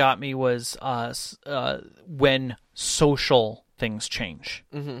other one that got me was when social things change.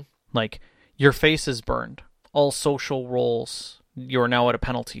 Mm-hmm. Like your face is burned. All social roles you're now at a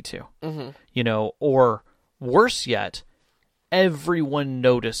penalty to. Mm-hmm. Or worse yet, everyone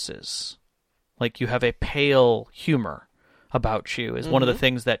notices. Like you have a pale humor about you is one of the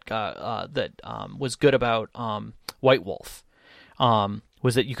things that was good about White Wolf.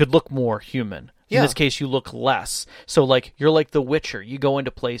 Was that you could look more human. Yeah. In this case, you look less. So, like, you're like the Witcher. You go into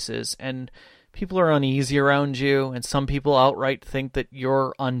places, and people are uneasy around you, and some people outright think that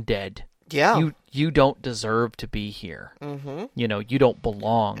you're undead. Yeah. You don't deserve to be here. Mm-hmm. You don't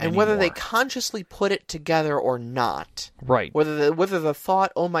belong And anymore. whether they consciously put it together or not, right? Whether the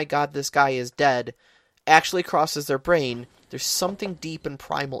thought, "Oh my God, this guy is dead," actually crosses their brain, there's something deep and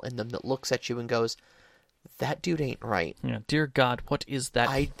primal in them that looks at you and goes, "That dude ain't right. Yeah, dear God, what is that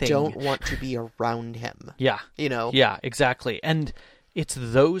I thing? don't want to be around him." Yeah. Yeah, exactly. And it's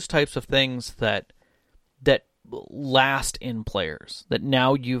those types of things that last in players. That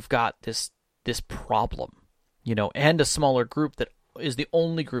now you've got this problem, and a smaller group that is the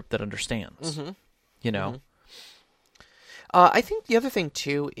only group that understands. Mm-hmm. Mm-hmm. I think the other thing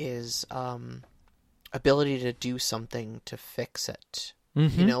too is ability to do something to fix it.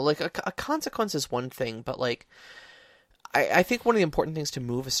 Mm-hmm. Like a consequence is one thing, but like I think one of the important things to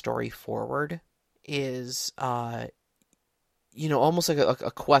move a story forward is almost like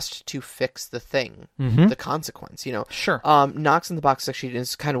a quest to fix the thing, the consequence. Sure. Knox in the Box actually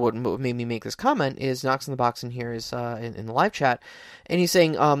is kind of what made me make this comment. Is Knox in the Box in here is in the live chat, and he's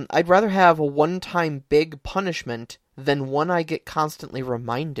saying I'd rather have a one-time big punishment than one I get constantly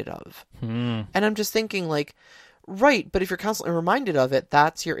reminded of. And I'm just thinking like. Right, but if you're constantly reminded of it,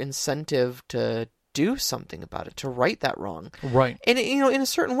 that's your incentive to do something about it, to right that wrong. Right. And, in a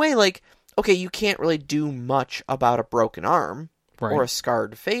certain way, like, okay, you can't really do much about a broken arm or a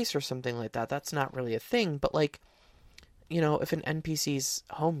scarred face or something like that. That's not really a thing. But, like, if an NPC's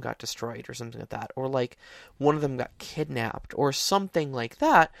home got destroyed or something like that, or, like, one of them got kidnapped or something like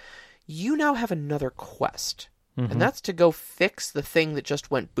that, you now have another quest. And that's to go fix the thing that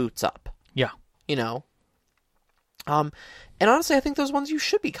just went boots up. Yeah. And honestly, I think those ones you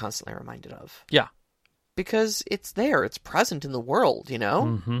should be constantly reminded of. Yeah. Because it's there. It's present in the world,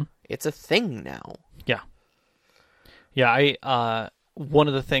 Mm-hmm. It's a thing now. Yeah. Yeah, one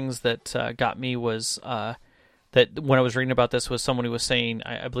of the things that got me was that when I was reading about this was someone who was saying,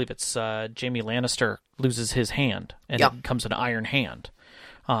 I believe it's Jaime Lannister loses his hand, and it becomes an iron hand,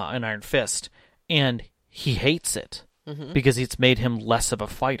 an iron fist, and he hates it because it's made him less of a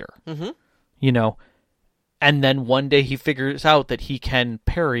fighter. And then one day he figures out that he can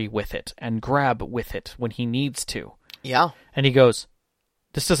parry with it and grab with it when he needs to. Yeah. And he goes,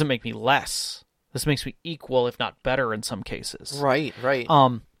 this doesn't make me less. This makes me equal, if not better in some cases. Right.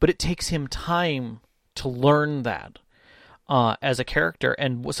 But it takes him time to learn that as a character.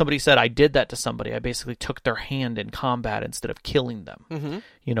 And somebody said, I did that to somebody. I basically took their hand in combat instead of killing them.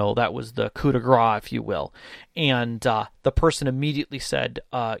 That was the coup de grace, if you will. And the person immediately said,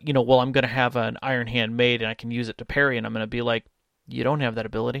 well, I'm going to have an iron hand made and I can use it to parry. And I'm going to be like, you don't have that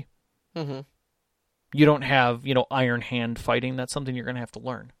ability. You don't have, iron hand fighting. That's something you're going to have to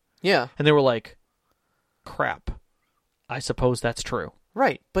learn. Yeah. And they were like, crap. I suppose that's true.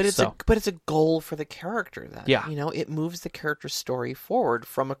 Right, but it's a goal for the character then. Yeah. It moves the character's story forward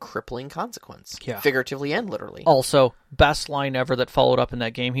from a crippling consequence. Yeah. Figuratively and literally. Also, best line ever that followed up in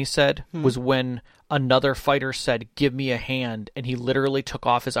that game, he said, was when another fighter said, give me a hand, and he literally took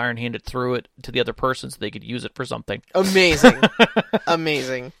off his iron hand and threw it to the other person so they could use it for something. Amazing.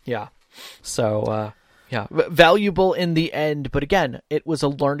 Amazing. Yeah. So, valuable in the end, but again, it was a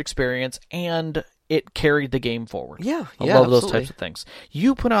learned experience, and it carried the game forward. Yeah, I love those absolutely. types of things.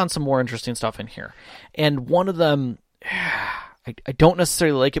 You put on some more interesting stuff in here, and one of them, I don't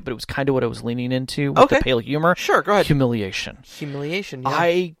necessarily like it, but it was kind of what I was leaning into with the pale humor. Sure, go ahead. Humiliation. Humiliation,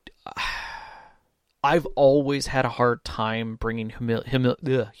 yeah. I've always had a hard time bringing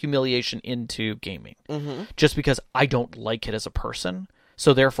humiliation into gaming, just because I don't like it as a person.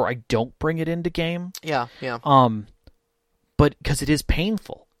 So therefore, I don't bring it into game. Yeah. But because it is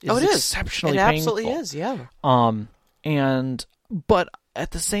painful. It is exceptionally painful. It painful. absolutely is. Yeah. But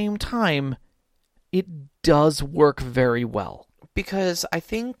at the same time, it does work very well. Because I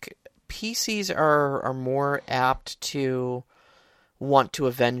think PCs are more apt to want to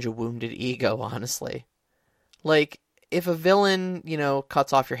avenge a wounded ego, honestly. Like, if a villain,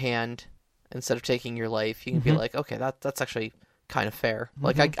 cuts off your hand instead of taking your life, you can be like, okay, that's actually kind of fair.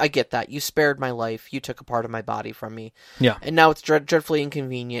 Like, I get that. You spared my life. You took a part of my body from me. Yeah. And now it's dreadfully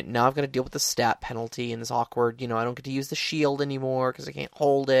inconvenient. Now I've got to deal with the stat penalty and this awkward, I don't get to use the shield anymore because I can't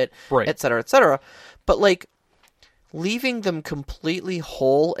hold it, right, et cetera, et cetera. But, like, leaving them completely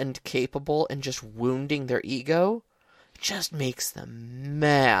whole and capable and just wounding their ego just makes them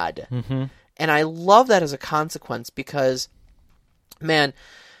mad. And I love that as a consequence because, man,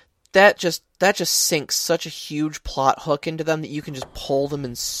 that just sinks such a huge plot hook into them that you can just pull them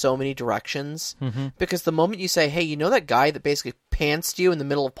in so many directions. Because the moment you say, hey, you know that guy that basically pantsed you in the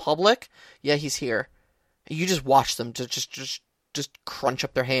middle of public? Yeah, he's here. You just watch them just crunch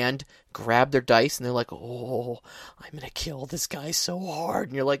up their hand, grab their dice, and they're like, oh, I'm going to kill this guy so hard.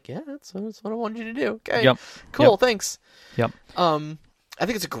 And you're like, yeah, that's what I wanted you to do. Okay, yep. Cool, thanks. Yep. I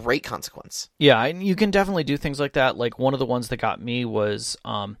think it's a great consequence. Yeah, and you can definitely do things like that. Like, one of the ones that got me was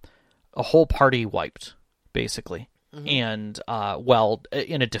a whole party wiped, basically. And,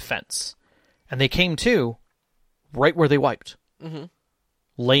 in a defense. And they came to right where they wiped.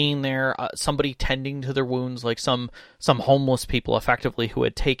 Laying there, somebody tending to their wounds, like some homeless people, effectively, who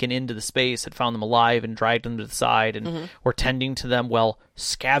had taken into the space, had found them alive and dragged them to the side, and were tending to them while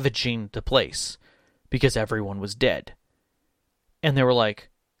scavenging the place because everyone was dead. And they were like,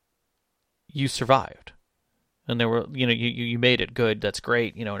 "You survived," and they were, you made it, good, that's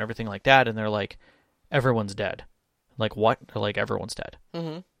great, and everything like that. And they're like, "Everyone's dead." Like, what? They're like, "Everyone's dead."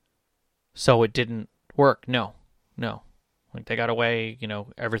 So it didn't work. No. Like, they got away,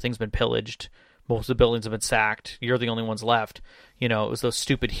 everything's been pillaged. Most of the buildings have been sacked. You're the only ones left. It was those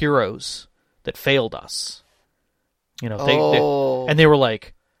stupid heroes that failed us. They were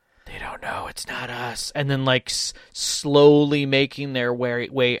like, they don't know, it's not us. And then, like, slowly making their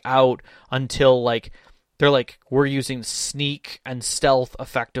way out until, like, they're like, we're using sneak and stealth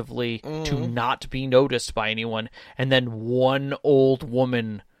effectively to not be noticed by anyone. And then one old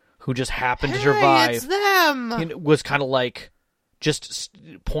woman who just happened to survive, it's them! Was kind of like, just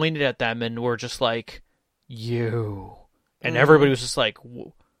pointed at them and were just like, you. And everybody was just like,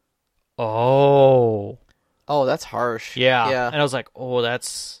 oh, that's harsh. Yeah. And I was like, oh,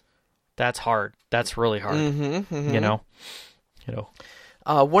 that's hard. That's really hard. One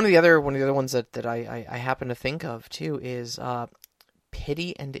of the other ones that I happen to think of too is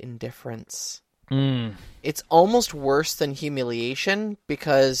pity and indifference. It's almost worse than humiliation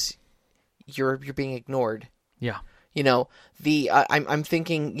because you're being ignored. Yeah. I'm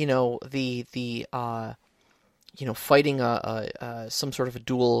thinking, the fighting some sort of a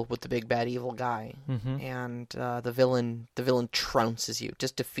duel with the big bad evil guy, and the villain trounces you,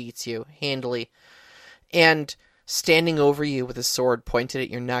 just defeats you handily, and standing over you with his sword pointed at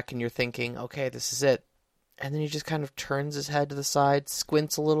your neck, and you're thinking, okay, this is it. And then he just kind of turns his head to the side,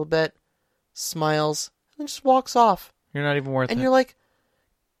 squints a little bit, smiles, and then just walks off. You're not even worth it. And you're like,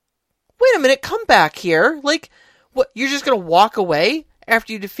 wait a minute, come back here. Like, what? You're just going to walk away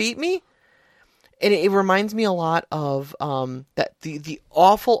after you defeat me? And it reminds me a lot of that the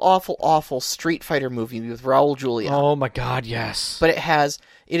awful Street Fighter movie with Raul Julia. Oh my God, yes. But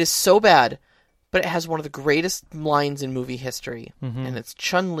it is so bad, but it has one of the greatest lines in movie history. And it's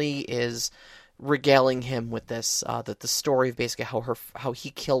Chun-Li is regaling him with this, the story of basically how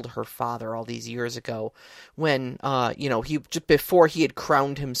he killed her father all these years ago when, he just before he had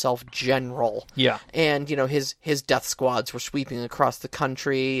crowned himself general. Yeah. And, his death squads were sweeping across the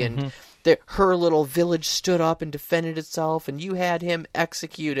country and her little village stood up and defended itself and you had him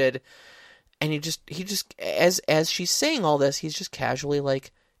executed. And he just, as she's saying all this, he's just casually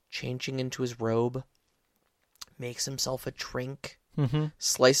like changing into his robe, makes himself a drink.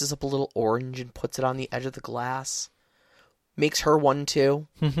 Slices up a little orange and puts it on the edge of the glass. Makes her one too.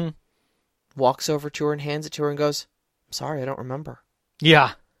 Walks over to her and hands it to her and goes, "I'm sorry, I don't remember."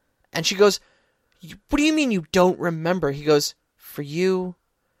 Yeah. And she goes, "What do you mean you don't remember?" He goes, "For you,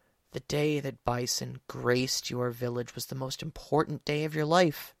 The day that Bison graced your village was the most important day of your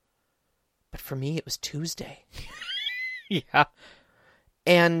life. But for me, it was Tuesday. Yeah.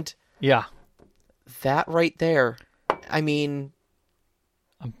 And Yeah. that right there, I mean,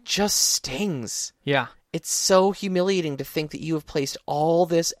 just stings. Yeah. It's so humiliating to think that you have placed all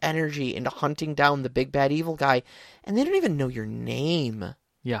this energy into hunting down the big bad evil guy, and they don't even know your name.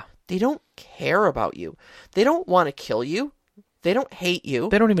 Yeah. They don't care about you. They don't want to kill you. They don't hate you.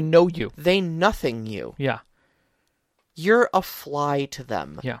 They don't even know you. They nothing you. Yeah. You're a fly to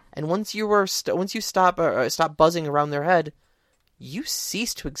them. Yeah. And once you stop buzzing around their head, you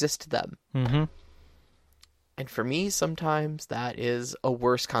cease to exist to them. Mm-hmm. And for me, sometimes that is a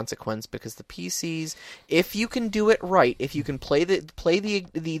worse consequence because the PCs, if you can do it right, if you can play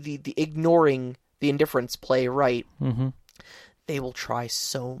the ignoring the indifference play right, Mm-hmm. they will try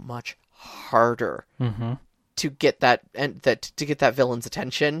so much harder Mm-hmm. to get that villain's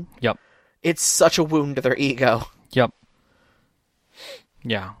attention. Yep. It's such a wound to their ego. Yep.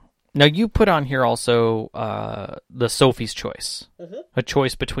 Yeah. Now, you put on here also the Sophie's Choice. Mm-hmm. A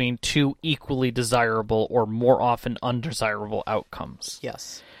choice between two equally desirable or more often undesirable outcomes.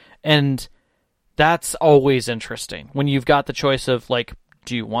 Yes. And that's always interesting. When you've got the choice of, like,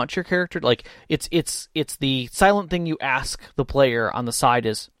 do you want your character? Like, it's the silent thing you ask the player on the side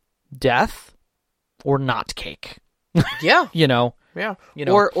is death or not cake. Yeah. You know? Yeah. You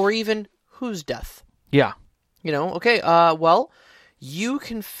know. Or even whose death? Yeah. You know, okay, well, you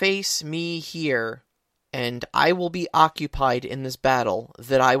can face me here, and I will be occupied in this battle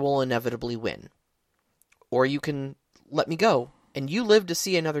that I will inevitably win. Or you can let me go, and you live to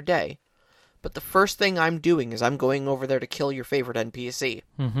see another day. But the first thing I'm doing is I'm going over there to kill your favorite NPC.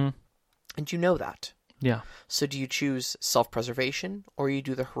 Mm-hmm. And you know that. Yeah. So do you choose self-preservation, or you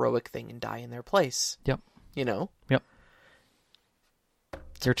do the heroic thing and die in their place? Yep. You know? Yep.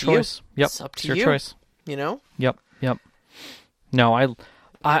 It's your choice. Yep. It's up to your you. choice. You know? Yep. Yep. No,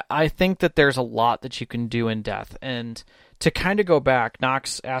 I think that there's a lot that you can do in death. And to kind of go back,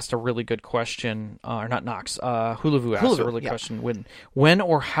 Nox asked a really good question, or not Nox, Hulavu asked a really good question. When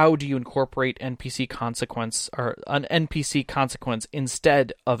or how do you incorporate NPC consequence or an NPC consequence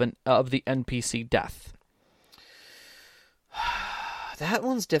instead of the NPC death? That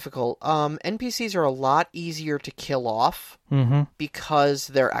one's difficult. NPCs are a lot easier to kill off because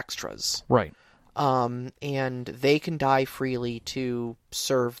they're extras. Right. And they can die freely to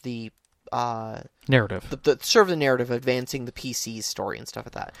serve the narrative. Serve the narrative, advancing the PC's story and stuff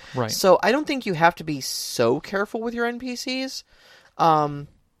like that. Right. So I don't think you have to be so careful with your NPCs. But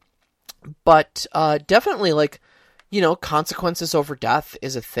definitely, like, you know, consequences over death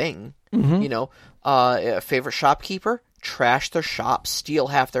is a thing. Mm-hmm. You know, a favorite shopkeeper, trash their shop, steal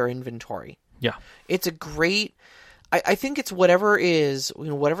half their inventory. Yeah. It's a great... I think it's whatever is, you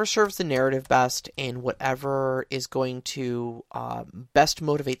know, whatever serves the narrative best and whatever is going to best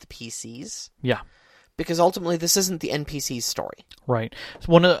motivate the PCs. Yeah. Because ultimately, this isn't the NPC's story. Right.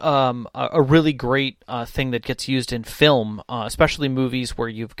 One of a really great thing that gets used in film, especially movies where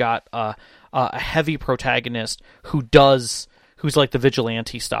you've got a heavy protagonist who's like the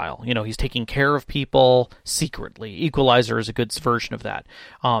vigilante style. You know, he's taking care of people secretly. Equalizer is a good version of that,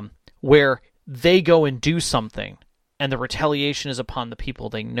 where they go and do something, and the retaliation is upon the people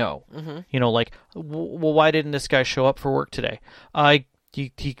they know. Mm-hmm. You know, like, well, why didn't this guy show up for work today?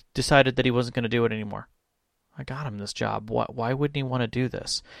 He decided that he wasn't going to do it anymore. I got him this job. Why wouldn't he want to do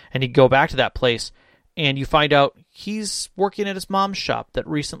this? And he'd go back to that place, and you find out he's working at his mom's shop that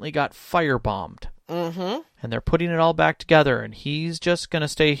recently got firebombed. Mm-hmm. And they're putting it all back together, and he's just going to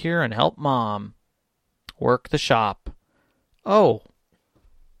stay here and help Mom work the shop. Oh,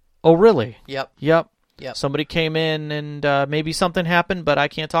 really? Yep. Somebody came in, and maybe something happened, but I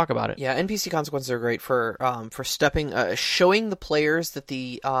can't talk about it. Yeah, NPC consequences are great for showing the players that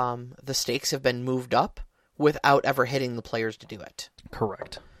the stakes have been moved up without ever hitting the players to do it.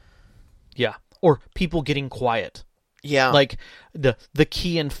 Correct. Yeah, or people getting quiet. Like the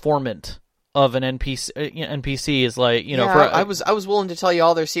key informant of an NPC is like, you know. Yeah, I was willing to tell you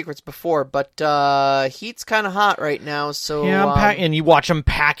all their secrets before, but heat's kind of hot right now, so yeah. And you watch them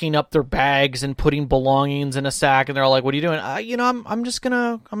packing up their bags and putting belongings in a sack, and they're all like, "What are you doing?" You know, I'm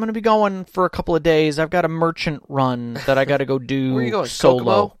gonna be going for a couple of days. I've got a merchant run that I got to go do. Where are you going?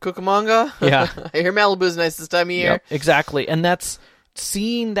 Solo. Cucamonga? Yeah. I hear Malibu's nice this time of year. Yep, exactly, and that's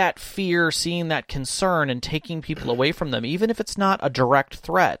seeing that fear, seeing that concern, and taking people away from them, even if it's not a direct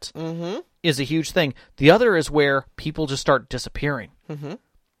threat. Mm-hmm. Is a huge thing. The other is where people just start disappearing. Mm-hmm.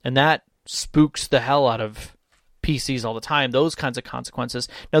 And that spooks the hell out of PCs all the time, those kinds of consequences.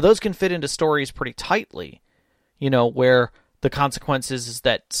 Now, those can fit into stories pretty tightly, you know, where The consequence is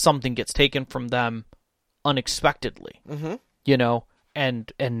that something gets taken from them unexpectedly, you know,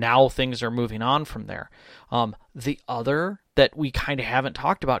 and now things are moving on from there. The other that we kind of haven't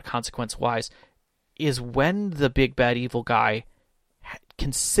talked about consequence-wise is when the big bad evil guy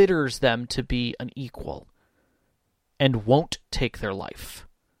considers them to be an equal and won't take their life.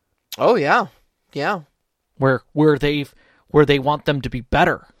 Oh yeah. Yeah. Where they want them to be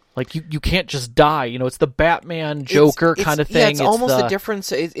better. Like, you can't just die. You know, it's the Batman Joker kind of thing. Yeah, it's almost the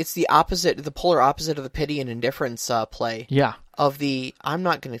difference. It's the opposite, the polar opposite of the pity and indifference play. Yeah. Of the, I'm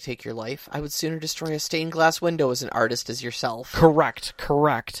not going to take your life. I would sooner destroy a stained glass window as an artist as yourself.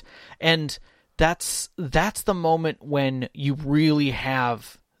 Correct. And that's the moment when you really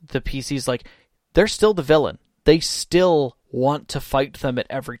have the PCs, like, they're still the villain. They still want to fight them at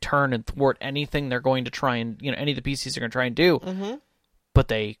every turn and thwart anything they're going to try and, you know, any of the PCs are going to try and do. Mm-hmm. But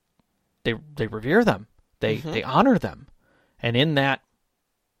they revere them. They honor them. And in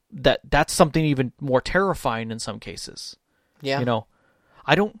that's something even more terrifying in some cases. Yeah. You know,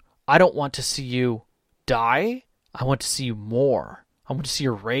 I don't want to see you die. I want to see you more. I want to see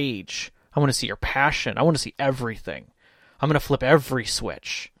your rage. I want to see your passion. I want to see everything. I'm going to flip every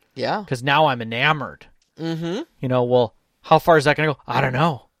switch. Yeah. Because now I'm enamored. Mm-hmm. You know, well, how far is that going to go? I don't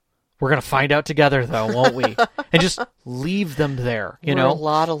know. We're going to find out together, though, won't we? And just leave them there, you know? We're a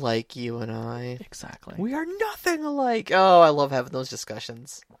lot alike, you and I. Exactly. We are nothing alike. Oh, I love having those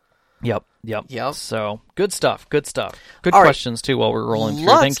discussions. Yep. So, good stuff. Good All questions, too, while we're rolling through.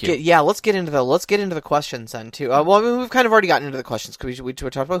 Thank you. Let's get into the questions then, too. Well, I mean, we've kind of already gotten into the questions, because we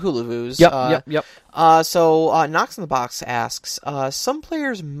talked about Huluvu's. Yep. So, Knox in the Box asks, some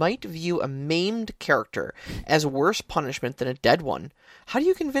players might view a maimed character as worse punishment than a dead one. How do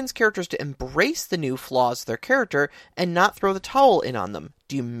you convince characters to embrace the new flaws of their character and not throw the towel in on them?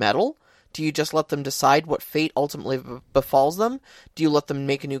 Do you meddle? Do you just let them decide what fate ultimately befalls them? Do you let them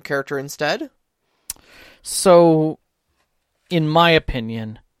make a new character instead? So, in my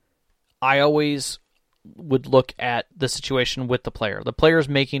opinion, I always would look at the situation with the player. The player is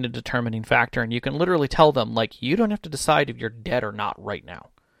making a determining factor, and you can literally tell them, like, you don't have to decide if you're dead or not right now.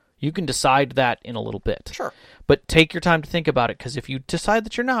 You can decide that in a little bit. Sure. But take your time to think about it, because if you decide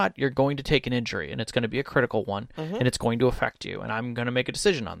that you're not, you're going to take an injury, and it's going to be a critical one, and it's going to affect you, and I'm going to make a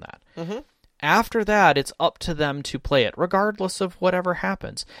decision on that. Mm-hmm. After that, it's up to them to play it, regardless of whatever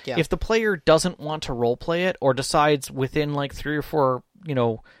happens. Yeah. If the player doesn't want to role play it, or decides within like 3 or 4,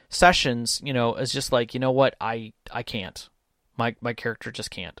 sessions, is just like, you know what, I can't. My character just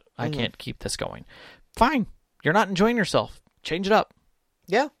can't. I can't keep this going. Fine. You're not enjoying yourself. Change it up.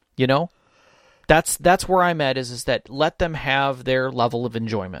 Yeah. That's where I'm at, is that let them have their level of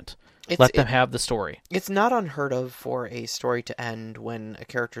enjoyment. Let them have the story. It's not unheard of for a story to end when a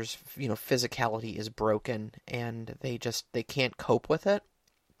character's physicality is broken and they can't cope with it.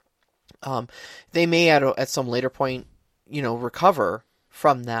 They may at some later point recover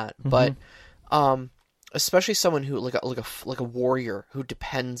from that, but especially someone who like a warrior who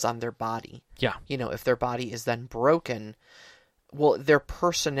depends on their body. Yeah. If their body is then broken, well, their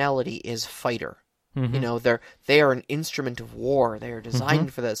personality is fighter. Mm-hmm. They are an instrument of war. They are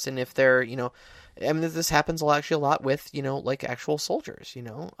designed for this. And if they're, this happens actually a lot with, like actual soldiers,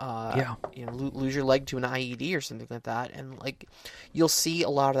 lose your leg to an IED or something like that. And like, you'll see a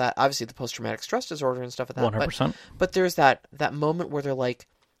lot of that, obviously the post-traumatic stress disorder and stuff like that. 100%. But there's that moment where they're like,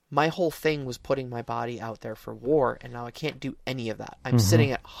 my whole thing was putting my body out there for war, and now I can't do any of that. I'm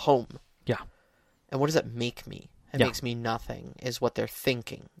sitting at home. Yeah. And what does that make me? It makes me nothing, is what they're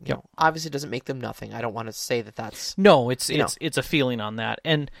thinking. Obviously, it doesn't make them nothing. I don't want to say that that's... No, it's a feeling on that.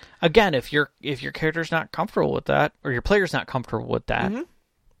 And again, if your character's not comfortable with that, or your player's not comfortable with that,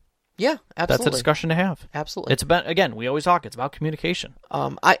 yeah, absolutely. That's a discussion to have. Absolutely. It's about, again, we always talk, it's about communication.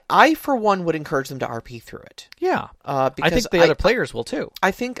 I for one would encourage them to RP through it. Yeah. Because I think the other players will too. I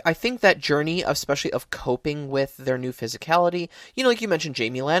think that journey, especially of coping with their new physicality, like you mentioned,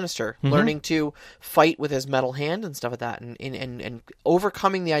 Jaime Lannister, learning to fight with his metal hand and stuff like that, and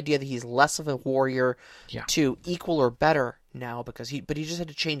overcoming the idea that he's less of a warrior to equal or better now, because he just had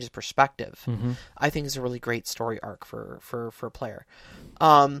to change his perspective. I think is a really great story arc for a player.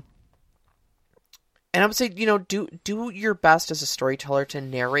 And I would say, do your best as a storyteller to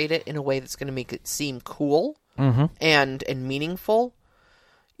narrate it in a way that's going to make it seem cool and meaningful.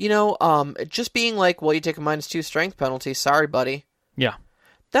 Just being like, well, you take a -2 strength penalty. Sorry, buddy. Yeah.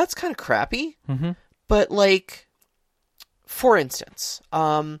 That's kind of crappy. But, like, for instance,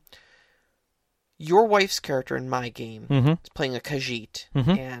 your wife's character in my game is playing a Khajiit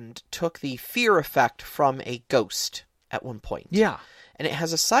and took the fear effect from a ghost at one point. Yeah. and it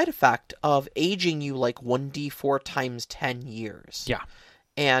has a side effect of aging you like 1d4 times 10 years. Yeah.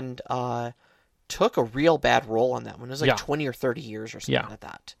 And took a real bad roll on that one. It was like Yeah. 20 or 30 years or something like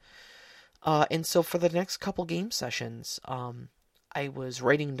that. And so for the next couple game sessions, I was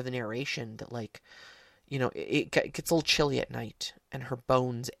writing into the narration that, like, you know, it gets a little chilly at night, and her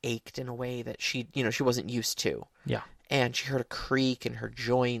bones ached in a way that she wasn't used to. Yeah. And she heard a creak in her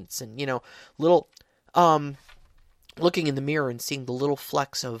joints, and, you know, little, looking in the mirror and seeing the little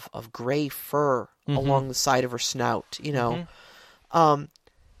flecks of gray fur along the side of her snout, you know.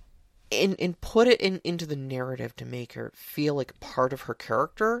 And put it into the narrative to make her feel like part of her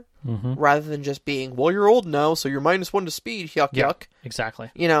character, rather than just being, well, you're old now, so you're -1 to speed, yuck.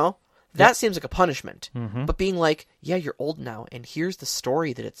 Exactly. You know? That seems like a punishment. But being like, yeah, you're old now, and here's the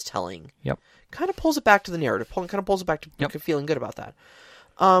story that it's telling. Yep. Kind of pulls it back to the narrative. Kind of pulls it back to feeling good about that.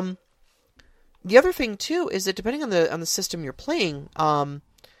 The other thing, too, is that depending on the system you're playing,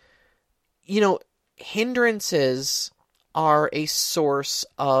 you know, hindrances are a source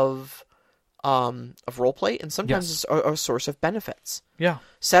of roleplay, and sometimes it's a source of benefits. Yeah.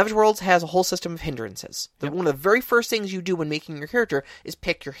 Savage Worlds has a whole system of hindrances. One of the very first things you do when making your character is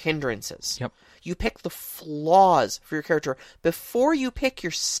pick your hindrances. Yep. You pick the flaws for your character before you pick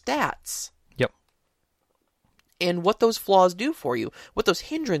your stats. Yep. And what those flaws do for you, what those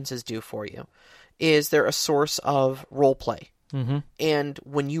hindrances do for you, is they're a source of roleplay. And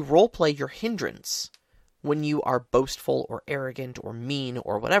when you roleplay your hindrance, when you are boastful or arrogant or mean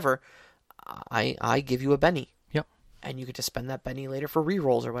or whatever, I give you a Benny. Yep. And you get to spend that Benny later for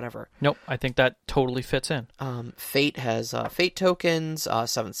rerolls or whatever. Nope, I think that totally fits in. Fate has Fate tokens.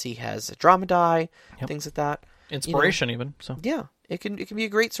 7th Sea has a drama die, things like that. Inspiration, even. So yeah, it can be a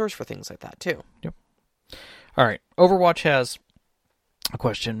great source for things like that too. Yep. All right, Overwatch has a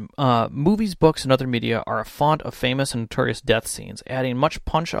question. Movies, books, and other media are a font of famous and notorious death scenes, adding much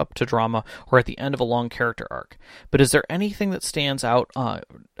punch up to drama or at the end of a long character arc. But is there anything that stands out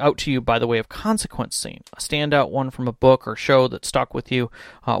to you by the way of consequence scene? A standout one from a book or show that stuck with you?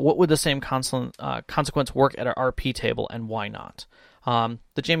 What would the same consequence work at an RP table, and why not?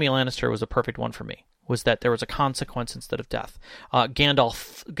 The Jaime Lannister was a perfect one for me. Was that there was a consequence instead of death.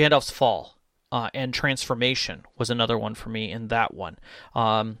 Gandalf's fall. And transformation was another one for me in that one.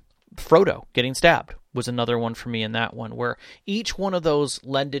 Frodo getting stabbed was another one for me in that one, where each one of those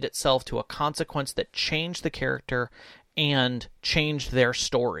lended itself to a consequence that changed the character and changed their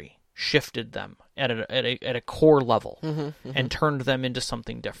story, shifted them at a core level, and turned them into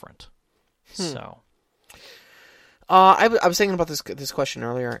something different. So, I was thinking about this question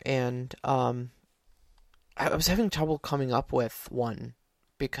earlier, and I was having trouble coming up with one.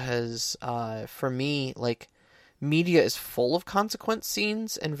 Because for me, like, media is full of consequence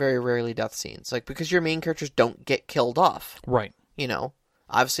scenes and very rarely death scenes. Like, because your main characters don't get killed off. Right. You know?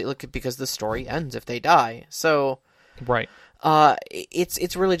 Obviously, look, because the story ends if they die. So... Right.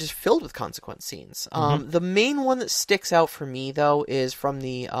 It's really just filled with consequence scenes. The main one that sticks out for me, though, is from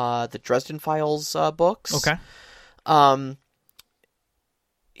the Dresden Files books. Okay.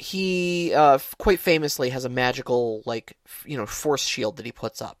 He quite famously has a magical, like, force shield that he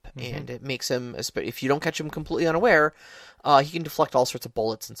puts up, and it makes him, if you don't catch him completely unaware, he can deflect all sorts of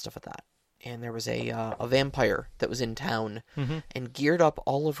bullets and stuff like that. And there was a vampire that was in town and geared up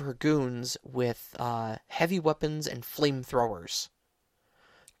all of her goons with heavy weapons and flamethrowers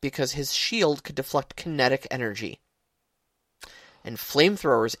because his shield could deflect kinetic energy. And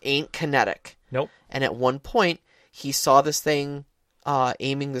flamethrowers ain't kinetic. Nope. And at one point, he saw this thing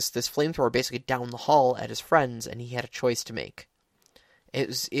aiming this flamethrower basically down the hall at his friends, and he had a choice to make.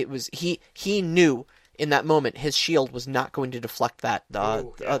 He knew in that moment his shield was not going to deflect that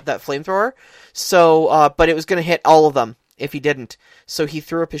flamethrower, so but it was going to hit all of them if he didn't. So he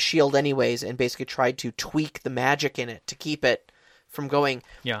threw up his shield anyways and basically tried to tweak the magic in it to keep it from going.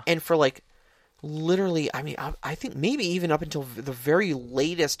 Yeah. And for like literally, I mean, I think maybe even up until the very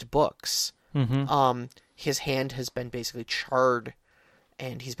latest books, his hand has been basically charred.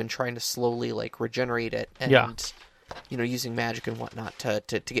 And he's been trying to slowly, like, regenerate it and, using magic and whatnot to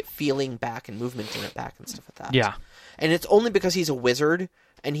get feeling back and movement in it back and stuff like that. Yeah. And it's only because he's a wizard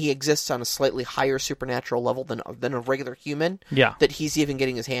and he exists on a slightly higher supernatural level than a regular human that he's even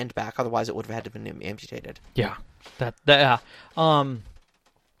getting his hand back. Otherwise, it would have had to have been amputated. Yeah.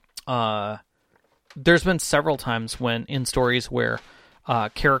 There's been several times when in stories where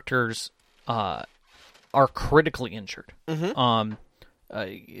characters are critically injured.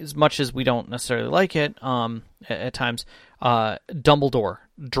 As much as we don't necessarily like it, at times, Dumbledore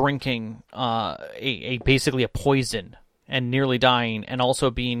drinking basically a poison and nearly dying, and also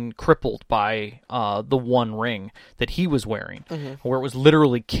being crippled by the One Ring that he was wearing, where it was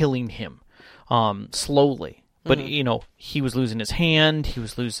literally killing him slowly. But, he was losing his hand, he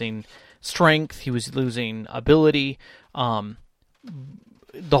was losing strength, he was losing ability the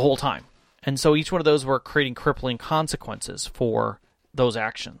whole time. And so each one of those were creating crippling consequences for those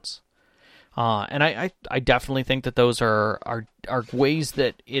actions. And I definitely think that those are ways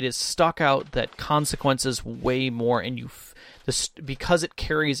that it is stuck out that consequences way more, and because it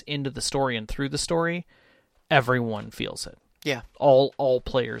carries into the story and through the story, everyone feels it. Yeah. All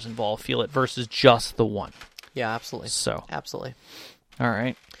players involved feel it versus just the one. Yeah, absolutely. So. Absolutely. All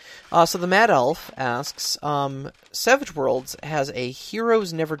right. So the Mad Elf asks, Savage Worlds has a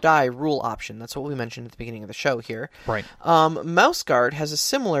Heroes Never Die rule option. That's what we mentioned at the beginning of the show here. Right. Mouse Guard has a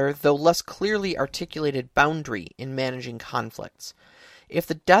similar, though less clearly articulated, boundary in managing conflicts. If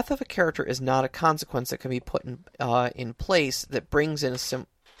the death of a character is not a consequence that can be put in place that brings in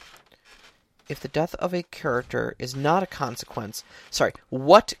If the death of a character is not a consequence... Sorry,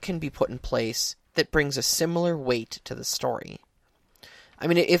 what can be put in place that brings a similar weight to the story? I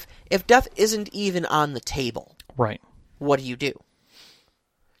mean, if death isn't even on the table, right? What do?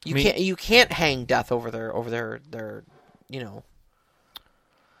 You can't hang death over their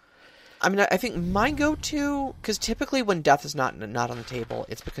I mean, I think my go-to, because typically when death is not on the table,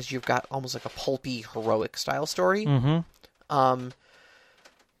 it's because you've got almost like a pulpy heroic style story. Mm-hmm.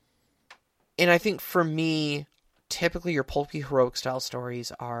 And I think for me, typically your pulpy heroic style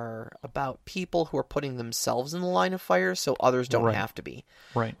stories are about people who are putting themselves in the line of fire so others don't have to be.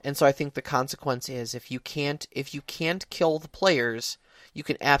 Right. And so I think the consequence is if you can't kill the players, you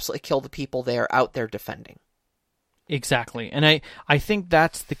can absolutely kill the people they are out there defending. Exactly. And I think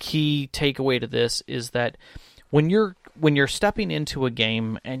that's the key takeaway to this is that when you're stepping into a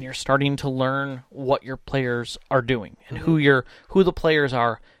game and you're starting to learn what your players are doing and who the players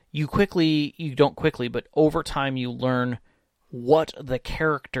are, but over time you learn what the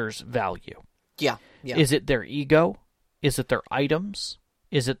characters value. Yeah. Is it their ego? Is it their items?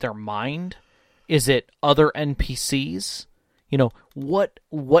 Is it their mind? Is it other NPCs?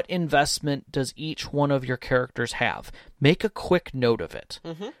 What investment does each one of your characters have? Make a quick note of it.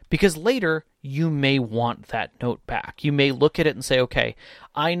 Mm-hmm. Because later you may want that note back. You may look at it and say, okay,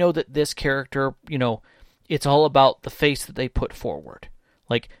 I know that this character, it's all about the face that they put forward.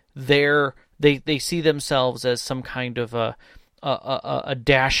 Like they see themselves as some kind of a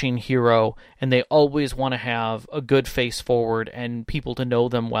dashing hero, and they always want to have a good face forward and people to know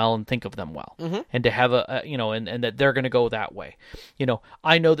them well and think of them well, and to have and that they're going to go that way.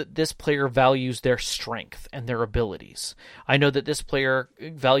 I know that this player values their strength and their abilities. I know that this player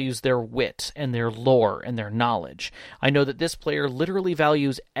values their wit and their lore and their knowledge. I know that this player literally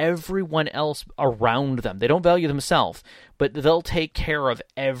values everyone else around them. They don't value themselves, but they'll take care of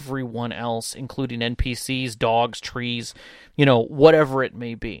everyone else, including NPCs, dogs, trees, whatever it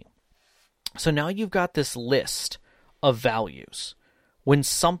may be. So now you've got this list of values. When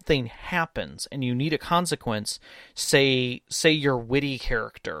something happens and you need a consequence, say your witty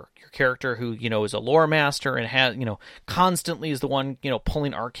character, your character who, is a lore master and has, constantly is the one,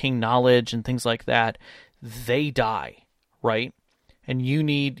 pulling arcane knowledge and things like that, they die, right? And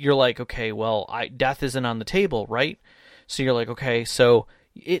you're like, okay, well, death isn't on the table, right? So you're like, okay, so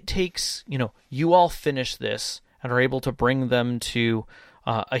it takes, you all finish this and are able to bring them to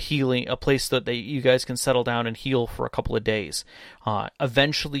a place that you guys can settle down and heal for a couple of days.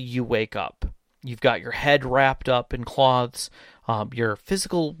 Eventually you wake up. You've got your head wrapped up in cloths. Your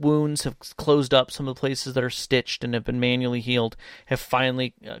physical wounds have closed up. Some of the places that are stitched and have been manually healed have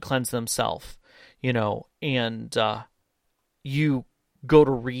finally cleansed themselves. And you go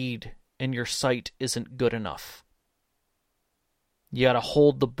to read and your sight isn't good enough. You got to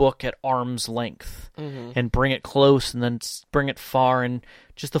hold the book at arm's length and bring it close and then bring it far, and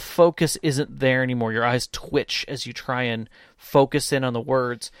just the focus isn't there anymore. Your eyes twitch as you try and focus in on the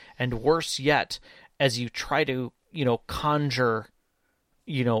words, and worse yet, as you try to, conjure,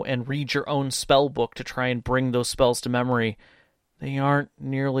 and read your own spell book to try and bring those spells to memory, they aren't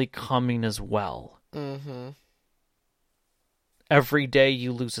nearly coming as well. Mm-hmm. Every day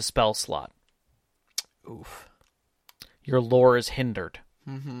you lose a spell slot. Oof. Your lore is hindered.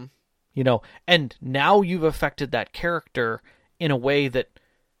 Mm-hmm. And now you've affected that character in a way that,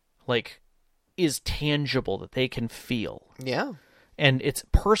 is tangible, that they can feel. Yeah. And it's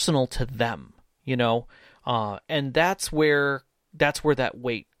personal to them, and that's where that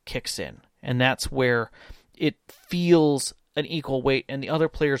weight kicks in. And that's where it feels an equal weight, and the other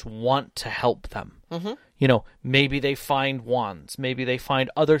players want to help them. Mm-hmm. Maybe they find wands. Maybe they find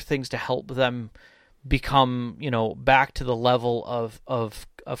other things to help them become, back to the level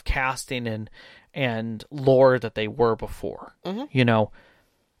of casting and lore that they were before.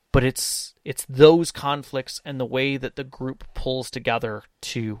 But it's those conflicts and the way that the group pulls together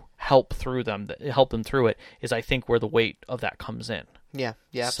to help them through it is, I think, where the weight of that comes in. Yeah,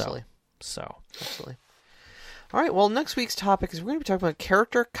 absolutely. So. Absolutely. All right, well, next week's topic is we're going to be talking about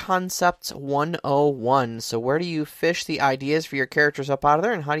Character Concepts 101. So where do you fish the ideas for your characters up out of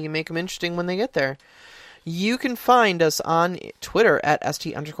there, and how do you make them interesting when they get there? You can find us on Twitter at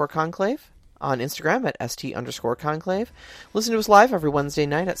 @ST_Conclave, on Instagram at @ST_Conclave. Listen to us live every Wednesday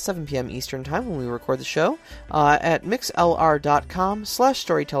night at 7 p.m. Eastern Time when we record the show at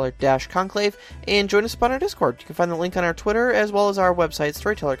mixlr.com/storyteller-conclave, and join us on our Discord. You can find the link on our Twitter as well as our website,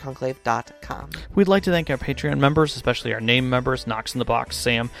 storytellerconclave.com. We'd like to thank our Patreon members, especially our name members, Knox in the Box,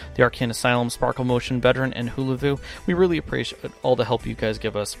 Sam, the Arcane Asylum, Sparkle Motion Veteran, and Hulavu. We really appreciate all the help you guys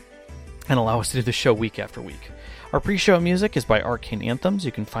give us and allow us to do the show week after week. Our pre-show music is by Arcane Anthems.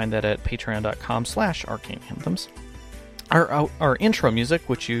 You can find that at patreon.com/Arcane Anthems. Our intro music,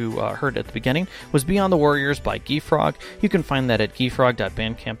 which you heard at the beginning, was Beyond the Warriors by Geefrog. You can find that at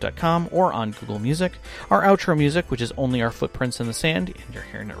geefrog.bandcamp.com or on Google Music. Our outro music, which is Only Our Footprints in the Sand, and you're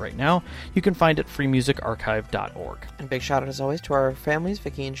hearing it right now, you can find it at freemusicarchive.org. And big shout out, as always, to our families,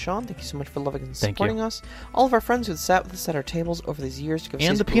 Vicky and Sean. Thank you so much for loving and supporting us. All of our friends who have sat with us at our tables over these years. To give us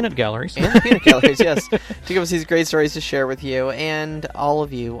and the peanut galleries. And the peanut galleries, yes. To give us these great stories to share with you. And all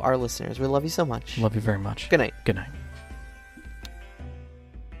of you, our listeners. We love you so much. Love you very much. Good night. Good night.